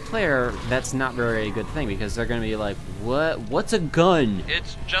brand new player, that's not very a good thing because they're going to be like, what's a gun?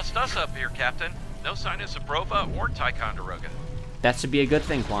 It's just us up here, Captain. No sign of Zabrova or Ticonderoga. That should be a good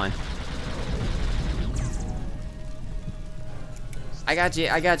thing, Quan. I got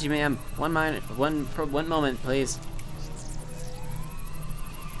you, ma'am. One moment, please.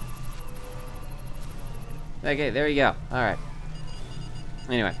 Okay, there you go. All right.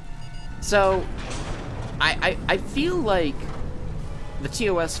 Anyway, so I feel like the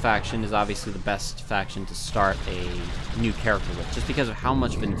TOS faction is obviously the best faction to start a new character with, just because of how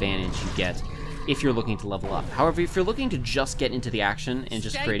much of an advantage you get if you're looking to level up. However, if you're looking to just get into the action and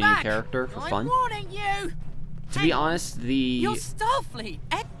just create a new character for fun, you. To be honest, You're Starfleet.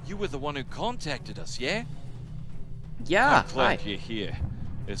 You were the one who contacted us, yeah? Yeah, I'm glad hi. you're here.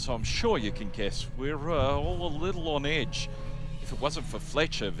 As I'm sure you can guess, we're all a little on edge. If it wasn't for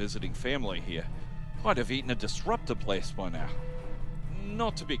Fletcher visiting family here, I'd have eaten a disruptor blast by now.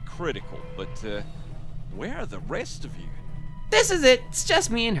 Not to be critical, but where are the rest of you? This is it. It's just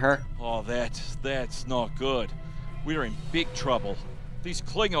me and her. Oh, that's not good. We're in big trouble. These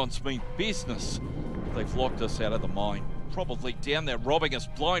Klingons mean business. They've locked us out of the mine. Probably down there robbing us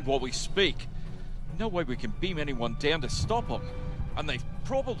blind while we speak. No way we can beam anyone down to stop them. And they've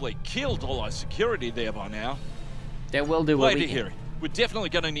probably killed all our security there by now. They will do what Glad we to can. hear it. We're definitely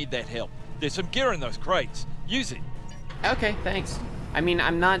going to need that help. There's some gear in those crates. Use it. Okay, thanks. I mean,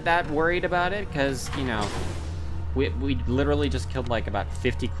 I'm not that worried about it, because, you know, we literally just killed, like, about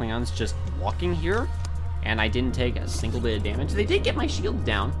 50 Klingons just walking here, and I didn't take a single bit of damage. They did get my shield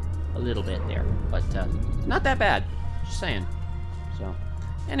down a little bit there, but not that bad. Just saying. So,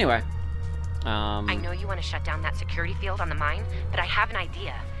 anyway. I know you want to shut down that security field on the mine, but I have an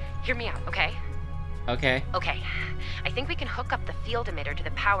idea. Hear me out, okay? Okay. Okay. I think we can hook up the field emitter to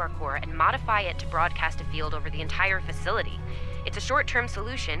the power core and modify it to broadcast a field over the entire facility. It's a short-term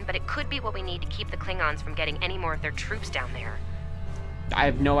solution, but it could be what we need to keep the Klingons from getting any more of their troops down there. I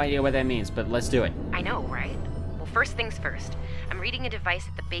have no idea what that means, but let's do it. I know, right? Well, first things first. I'm reading a device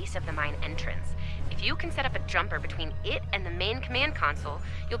at the base of the mine entrance. If you can set up a jumper between it and the main command console,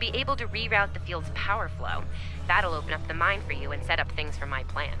 you'll be able to reroute the field's power flow. That'll open up the mine for you and set up things for my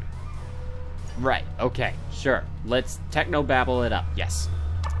plan. Right, okay, sure. Let's techno-babble it up, yes.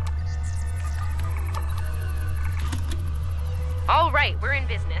 All right, we're in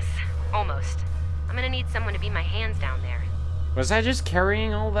business. Almost. I'm gonna need someone to be my hands down there. Was I just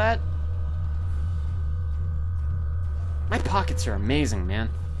carrying all that? My pockets are amazing, man.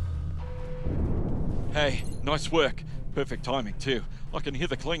 Hey, nice work. Perfect timing, too. I can hear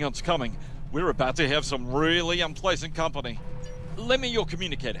the Klingons coming. We're about to have some really unpleasant company. Lend me your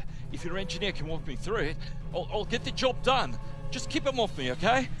communicator. If your engineer can walk me through it, I'll get the job done. Just keep them off me,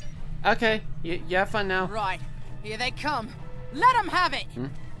 okay? Okay, you have fun now. Right, here they come. Let them have it!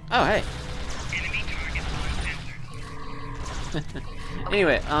 Oh, hey.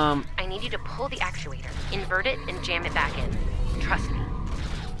 Anyway, I need you to pull the actuator, invert it, and jam it back in. Trust me.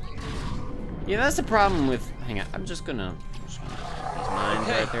 Yeah, that's the problem with... Hang on, I'm just gonna... These mines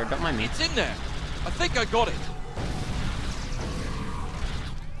Okay, right there, don't mind me. It's in there. I think I got it.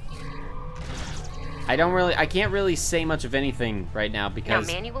 I can't really say much of anything right now because...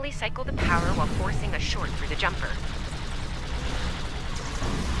 Now manually cycle the power while forcing a short through the jumper.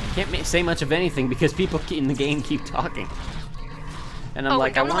 I can't say much of anything because people in the game keep talking. And I'm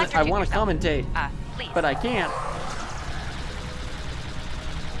like, I want to commentate, please. but I can't.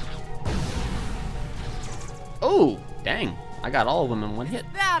 Oh, dang. I got all of them in one hit.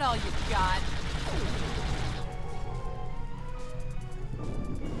 Is that all you got?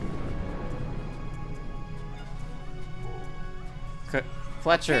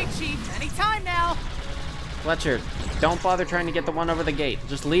 Fletcher. Hey, Chief, anytime now. Fletcher, don't bother trying to get the one over the gate.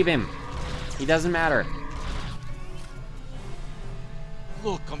 Just leave him. He doesn't matter.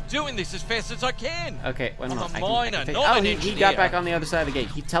 Look, I'm doing this as fast as I can. Okay, wait a minute. I'm a miner, I can not an he engineer. got back on the other side of the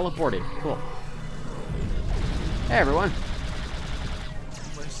gate. He teleported. Cool. Hey, everyone.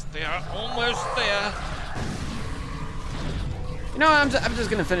 Almost there, almost there. You know, I'm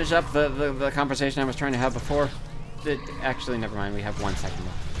just gonna finish up the conversation I was trying to have before. Actually, never mind. We have 1 second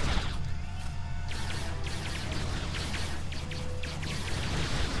left.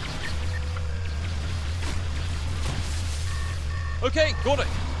 Okay, got it.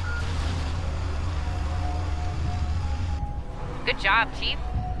 Good job, Chief.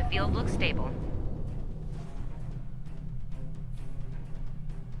 The field looks stable.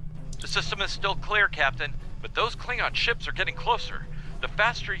 The system is still clear, Captain, but those Klingon ships are getting closer. The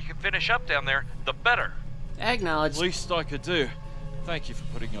faster you can finish up down there, the better. Acknowledged. Least I could do. Thank you for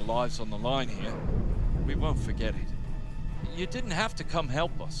putting your lives on the line here. We won't forget it. You didn't have to come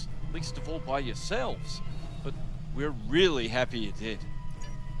help us, least of all by yourselves. But we're really happy you did.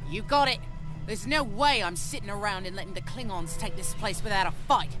 You got it. There's no way I'm sitting around and letting the Klingons take this place without a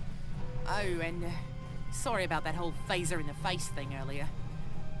fight. Oh, and sorry about that whole phaser in the face thing earlier.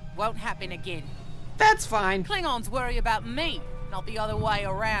 Won't happen again. That's fine. Klingons worry about me, not the other way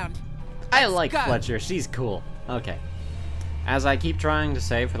around. I like go. Fletcher. She's cool. Okay. As I keep trying to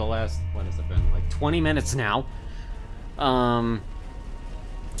say for the last, what has it been, like 20 minutes now,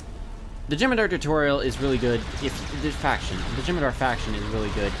 The Jem'Hadar tutorial is really good if the Jem'Hadar faction is really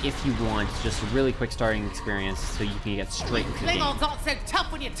good if you want just a really quick starting experience so you can get straight into the game. Klingons aren't so tough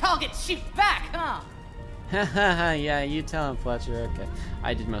when your target shoots back, huh? Haha, yeah, you tell him, Fletcher. Okay,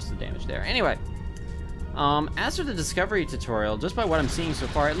 I did most of the damage there. Anyway, as for the Discovery tutorial, just by what I'm seeing so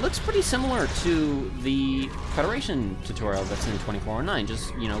far, it looks pretty similar to the Federation tutorial that's in 2409,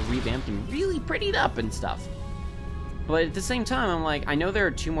 just, you know, revamped and really prettied up and stuff. But at the same time, I'm like, I know there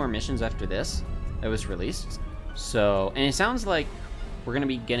are 2 more missions after this that was released, so, and it sounds like we're gonna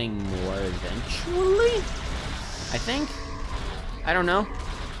be getting more eventually, I think? I don't know,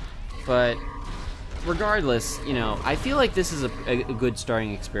 but regardless, you know, I feel like this is a good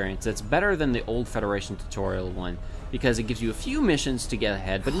starting experience. It's better than the old Federation tutorial one, because it gives you a few missions to get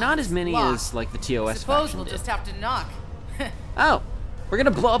ahead, but not as many as, like, the TOS Suppose faction we'll did. just have to knock. Oh, we're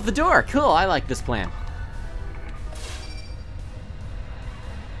gonna blow up the door. Cool, I like this plan.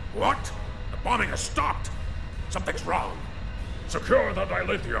 What? The bombing has stopped! Something's wrong. Secure the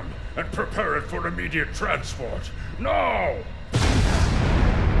dilithium and prepare it for immediate transport. Now!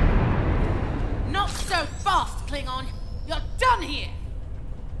 Not so fast, Klingon! You're done here!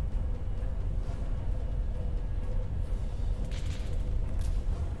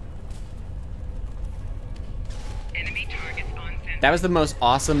 Enemy targets on center. That was the most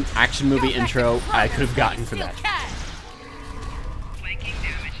awesome action movie intro I could have gotten for that. Flanking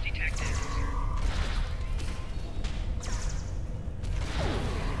damage detected.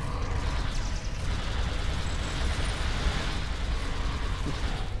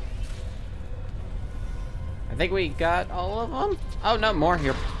 I think we got all of them. Oh no, more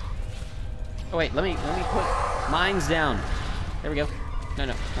here. Oh wait, let me put mines down. There we go.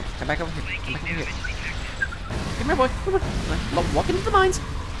 No, come back over here. Come back over here. Come here, boy. Come on. Walk into the mines.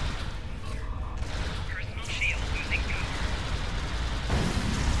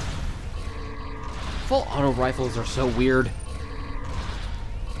 Full auto rifles are so weird.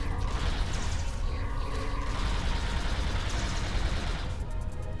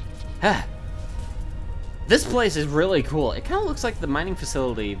 This place is really cool. It kind of looks like the mining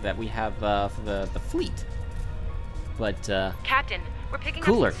facility that we have for the fleet. But, Captain, we're picking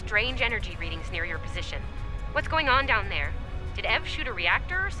cooler. up some strange energy readings near your position. What's going on down there? Did Ev shoot a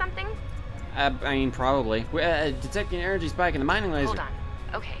reactor or something? I mean, probably. We're detecting an energy spike in the mining laser. Hold on.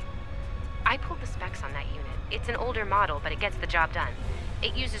 Okay. I pulled the specs on that unit. It's an older model, but it gets the job done.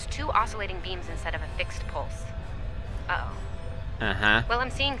 It uses 2 oscillating beams instead of a fixed pulse. Uh-oh. Uh-huh. Well,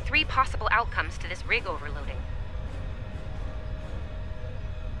 I'm seeing 3 possible outcomes to this rig overloading.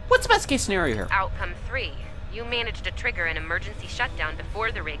 What's the best case scenario here? Outcome 3. You managed to trigger an emergency shutdown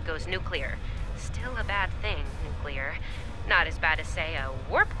before the rig goes nuclear. Still a bad thing, nuclear. Not as bad as, say, a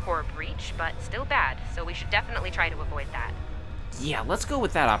warp core breach, but still bad, so we should definitely try to avoid that. Yeah, let's go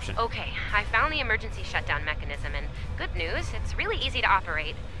with that option. Okay, I found the emergency shutdown mechanism, and good news, it's really easy to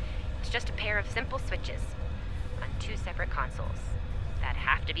operate. It's just a pair of simple switches on 2 separate consoles that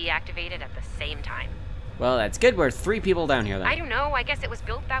have to be activated at the same time. Well, that's good. We're 3 people down here, then. I don't know. I guess it was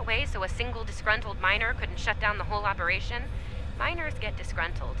built that way so a single disgruntled miner couldn't shut down the whole operation. Miners get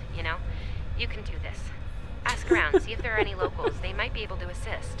disgruntled, you know? You can do this. Ask around, see if there are any locals. They might be able to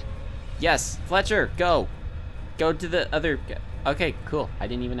assist. Yes, Fletcher, go. Go to the other... Okay, cool. I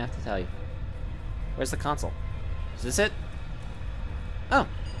didn't even have to tell you. Where's the console? Is this it? Oh.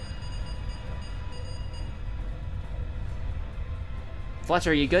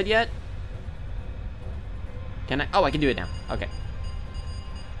 Fletcher, are you good yet? Can I? Oh, I can do it now. Okay.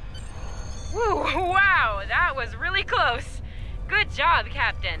 Woo, wow, that was really close. Good job,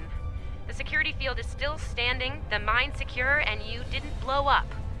 Captain. The security field is still standing, the mine's secure, and you didn't blow up.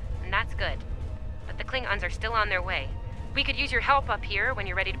 And that's good. But the Klingons are still on their way. We could use your help up here when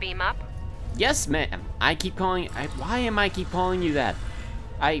you're ready to beam up. Yes, ma'am. I keep calling... why am I keep calling you that?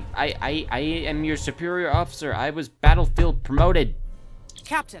 I am your superior officer. I was battlefield promoted.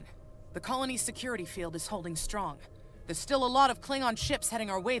 Captain, the colony's security field is holding strong. There's still a lot of Klingon ships heading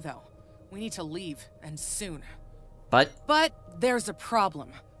our way, though. We need to leave, and soon. But there's a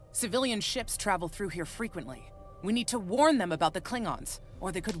problem. Civilian ships travel through here frequently. We need to warn them about the Klingons,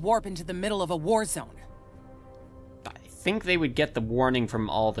 or they could warp into the middle of a war zone. I think they would get the warning from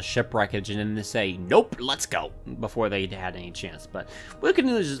all the ship wreckage and then they say, nope, let's go, before they had any chance. But we could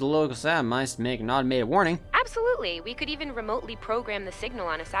use the local satellites to make an automated warning. Absolutely. We could even remotely program the signal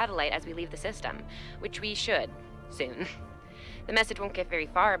on a satellite as we leave the system, which we should, soon. The message won't get very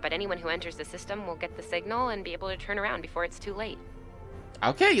far, but anyone who enters the system will get the signal and be able to turn around before it's too late.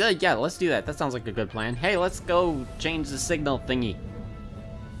 Okay, yeah, let's do that. That sounds like a good plan. Hey, let's go change the signal thingy.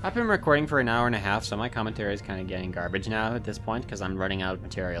 I've been recording for an hour and a half, so my commentary is kind of getting garbage now at this point, because I'm running out of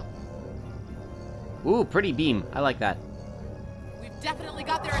material. Ooh, pretty beam. I like that. We've definitely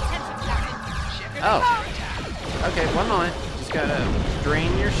got their attention, Captain. Oh. Okay, one moment. Just gotta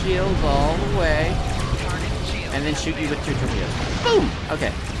drain your shields all the way. And then shoot you with 2 torpedoes. Boom!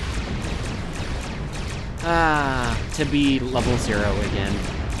 Okay. To be level 0 again.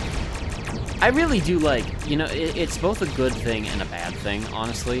 I really do like, you know, it's both a good thing and a bad thing,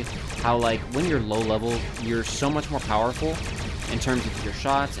 honestly. How, like, when you're low level, you're so much more powerful in terms of your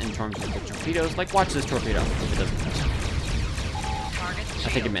shots, in terms of the torpedoes. Like, watch this torpedo. If it doesn't miss. I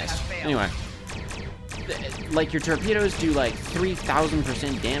think it missed. Anyway. Like, your torpedoes do, like,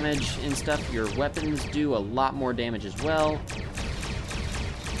 3,000% damage and stuff. Your weapons do a lot more damage as well.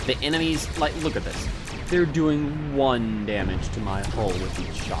 The enemies, like, look at this. They're doing 1 damage to my hull with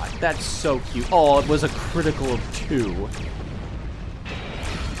each shot. That's so cute. Oh, it was a critical of 2.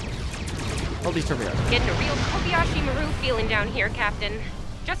 All these torpedoes. Getting a real Kobayashi Maru feeling down here, Captain.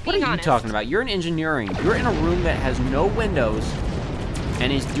 Just What being are you honest. talking about? You're in engineering. You're in a room that has no windows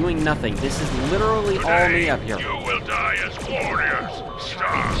and is doing nothing. This is literally all me up here. You will die as warriors.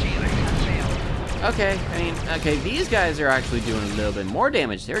 Stop. Okay, I mean, okay, these guys are actually doing a little bit more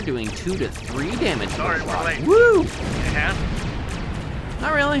damage. They're doing 2 to 3 damage. Sorry, we're late. Woo! Yeah?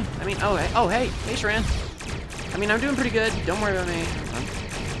 Not really. I mean, hey, hey, Sharan. I mean, I'm doing pretty good. Don't worry about me.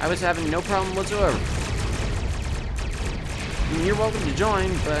 I was having no problem whatsoever. I mean, you're welcome to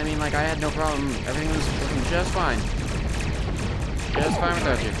join, but I mean, like, I had no problem. Everything was working just fine. Just fine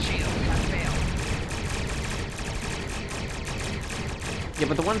without you. Yeah,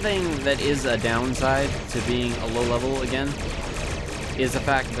 but the one thing that is a downside to being a low level again is the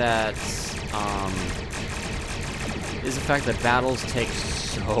fact that battles take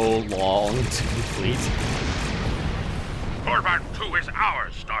so long to complete. Corvan 2 is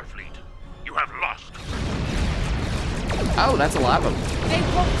ours, Starfleet. You have lost. Oh, that's a lot of them. They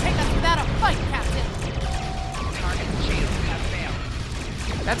won't take us without a fight, Captain.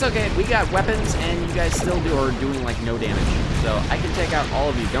 That's okay. We got weapons, and you guys still are doing like no damage. So I can take out all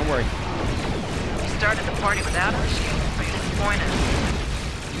of you. Don't worry. We started the party without our shield. I'm disappointed.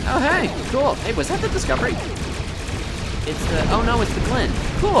 Oh, hey, cool. Hey, was that the Discovery? It's the. Oh no, it's the Glenn.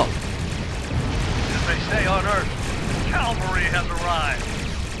 Cool. As they say on Earth, cavalry has arrived.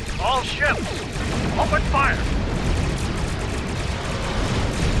 All ships, open fire.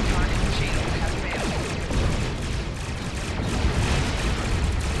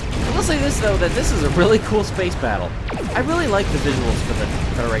 I will say this, though, that this is a really cool space battle. I really like the visuals for the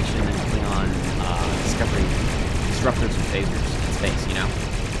Federation and Klingon Discovery disruptors and phasers in space, you know?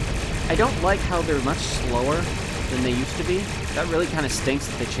 I don't like how they're much slower than they used to be. That really kind of stinks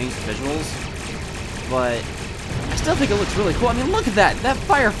that they changed the visuals. But I still think it looks really cool. I mean, look at that. That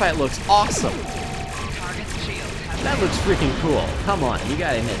firefight looks awesome. That looks freaking cool. Come on, you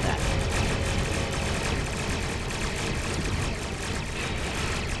gotta admit that.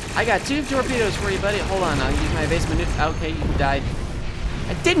 I got 2 torpedoes for you, buddy. Hold on, I'll use my base maneuver. Okay, you died.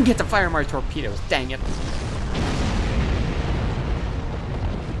 I didn't get to fire my torpedoes. Dang it.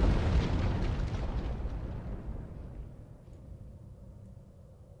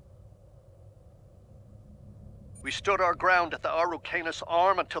 We stood our ground at the Araucanus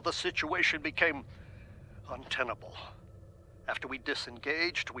Arm until the situation became untenable. After we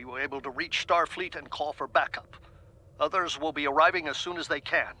disengaged, we were able to reach Starfleet and call for backup. Others will be arriving as soon as they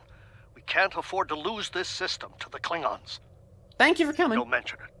can. We can't afford to lose this system to the Klingons. Thank you for coming. Don't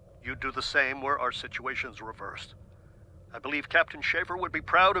mention it. You do the same where our situation's reversed. I believe Captain Schaefer would be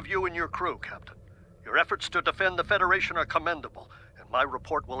proud of you and your crew, Captain. Your efforts to defend the Federation are commendable, and my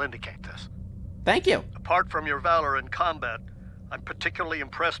report will indicate this. Thank you. Apart from your valor in combat, I'm particularly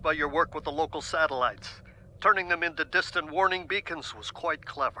impressed by your work with the local satellites. Turning them into distant warning beacons was quite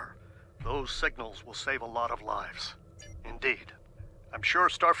clever. Those signals will save a lot of lives. Indeed. I'm sure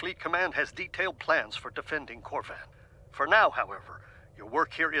Starfleet Command has detailed plans for defending Corvan. For now, however, your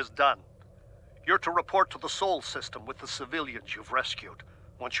work here is done. You're to report to the Sol system with the civilians you've rescued.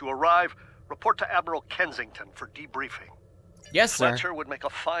 Once you arrive, report to Admiral Kensington for debriefing. Yes, sir. Fletcher would make a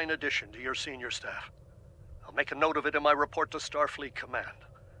fine addition to your senior staff. I'll make a note of it in my report to Starfleet Command.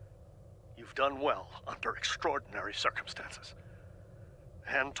 You've done well under extraordinary circumstances.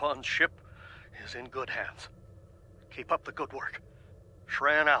 Anton's ship is in good hands. Keep up the good work.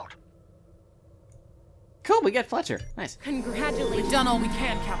 Shran out. Cool, we got Fletcher. Nice. Congratulations. We've done all we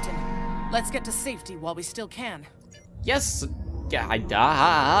can, Captain. Let's get to safety while we still can. Yes. Yeah,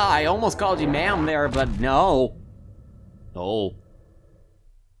 I almost called you ma'am there, but no. No.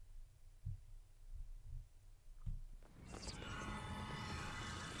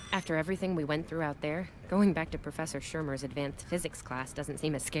 After everything we went through out there, going back to Professor Schirmer's advanced physics class doesn't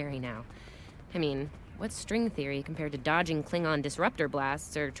seem as scary now. I mean, what's string theory compared to dodging Klingon disruptor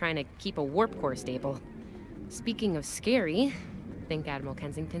blasts or trying to keep a warp core stable? Speaking of scary, think Admiral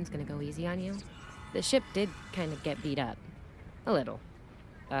Kensington's gonna go easy on you? The ship did kind of get beat up. A little.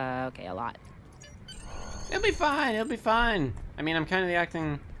 Okay, a lot. It'll be fine, it'll be fine. I mean, I'm kind of the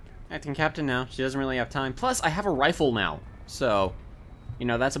acting captain now. She doesn't really have time. Plus, I have a rifle now. So, you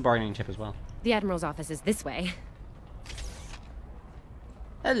know, that's a bargaining chip as well. The Admiral's office is this way.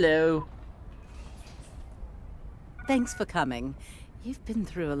 Hello. Thanks for coming. You've been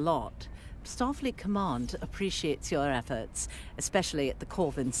through a lot. Starfleet Command appreciates your efforts, especially at the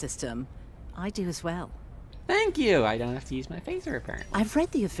Corvin system. I do as well. Thank you. I don't have to use my phaser, apparently. I've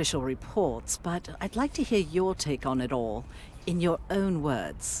read the official reports, but I'd like to hear your take on it all, in your own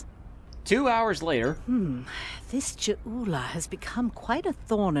words. 2 hours later. This Ju'ula has become quite a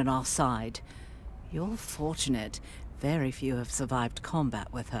thorn in our side. You're fortunate. Very few have survived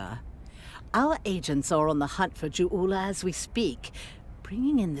combat with her. Our agents are on the hunt for Ju'ula as we speak.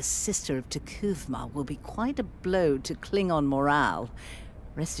 Bringing in the sister of T'Kuvma will be quite a blow to Klingon morale.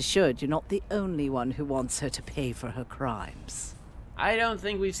 Rest assured, you're not the only one who wants her to pay for her crimes. I don't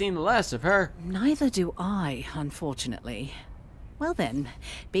think we've seen the last of her. Neither do I, unfortunately. Well then,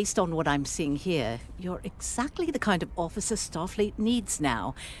 based on what I'm seeing here, you're exactly the kind of officer Starfleet needs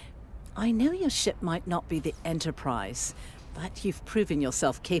now. I know your ship might not be the Enterprise, but you've proven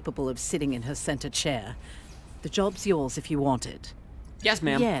yourself capable of sitting in her center chair. The job's yours if you want it. Yes,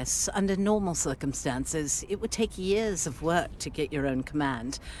 ma'am. Yes, under normal circumstances, it would take years of work to get your own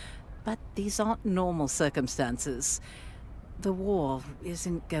command. But these aren't normal circumstances. The war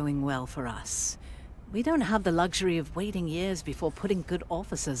isn't going well for us. We don't have the luxury of waiting years before putting good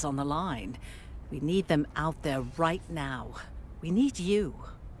officers on the line. We need them out there right now. We need you.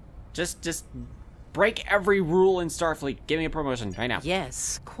 Just break every rule in Starfleet. Give me a promotion right now.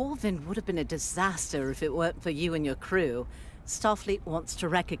 Yes, Corvin would have been a disaster if it weren't for you and your crew. Starfleet wants to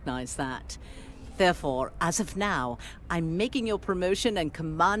recognize that. Therefore, as of now, I'm making your promotion and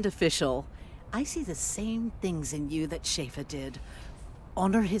command official. I see the same things in you that Schaefer did.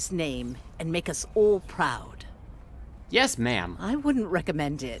 Honor his name and make us all proud. Yes, ma'am. I wouldn't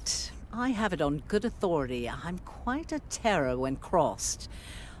recommend it. I have it on good authority. I'm quite a terror when crossed.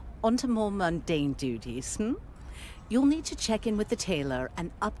 On to more mundane duties, You'll need to check in with the tailor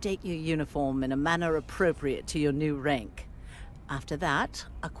and update your uniform in a manner appropriate to your new rank. After that,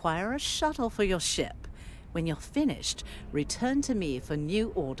 acquire a shuttle for your ship. When you're finished, return to me for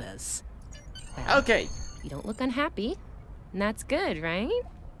new orders. Well, okay. You don't look unhappy. And that's good, right?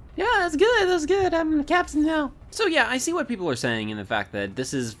 Yeah, that's good, that's good. I'm the captain now. So yeah, I see what people are saying in the fact that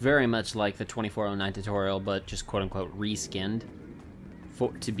this is very much like the 2409 tutorial, but just quote-unquote reskinned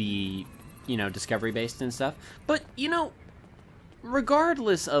to be, you know, discovery-based and stuff. But, you know,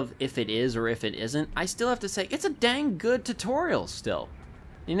 regardless of if it is or if it isn't, I still have to say, it's a dang good tutorial still.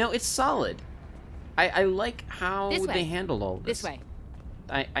 You know, it's solid. I like how they handled all this. This way.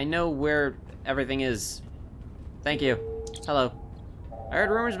 I know where everything is. Thank you. Hello. I heard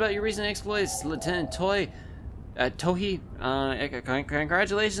rumors about your recent exploits, Lieutenant Tohi.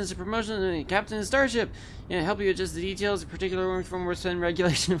 Congratulations to promotion to Captain of the Starship. Yeah, help you adjust the details, particular uniform and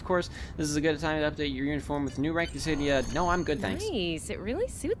regulation, of course. This is a good time to update your uniform with new rank. You said, no, I'm good, thanks. Nice. It really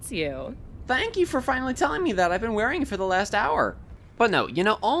suits you. Thank you for finally telling me that. I've been wearing it for the last hour. But no, you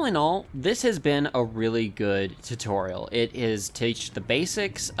know, all in all, this has been a really good tutorial. It is teach the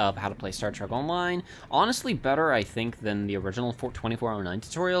basics of how to play Star Trek Online. Honestly, better, I think, than the original 2409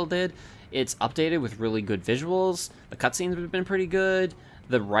 tutorial did. It's updated with really good visuals. The cutscenes have been pretty good.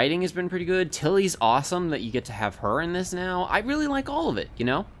 The writing has been pretty good. Tilly's awesome that you get to have her in this now. I really like all of it, you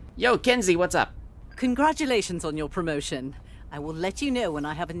know? Yo, Kenzie, what's up? Congratulations on your promotion. I will let you know when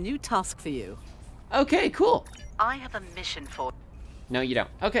I have a new task for you. Okay, cool. I have a mission for... No, you don't.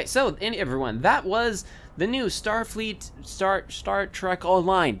 Okay, so, everyone, that was the new Starfleet Star Trek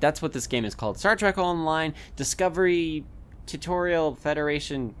Online. That's what this game is called. Star Trek Online Discovery Tutorial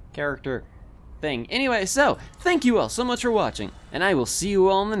Federation character thing. Anyway, so, thank you all so much for watching, and I will see you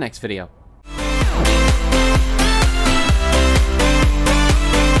all in the next video.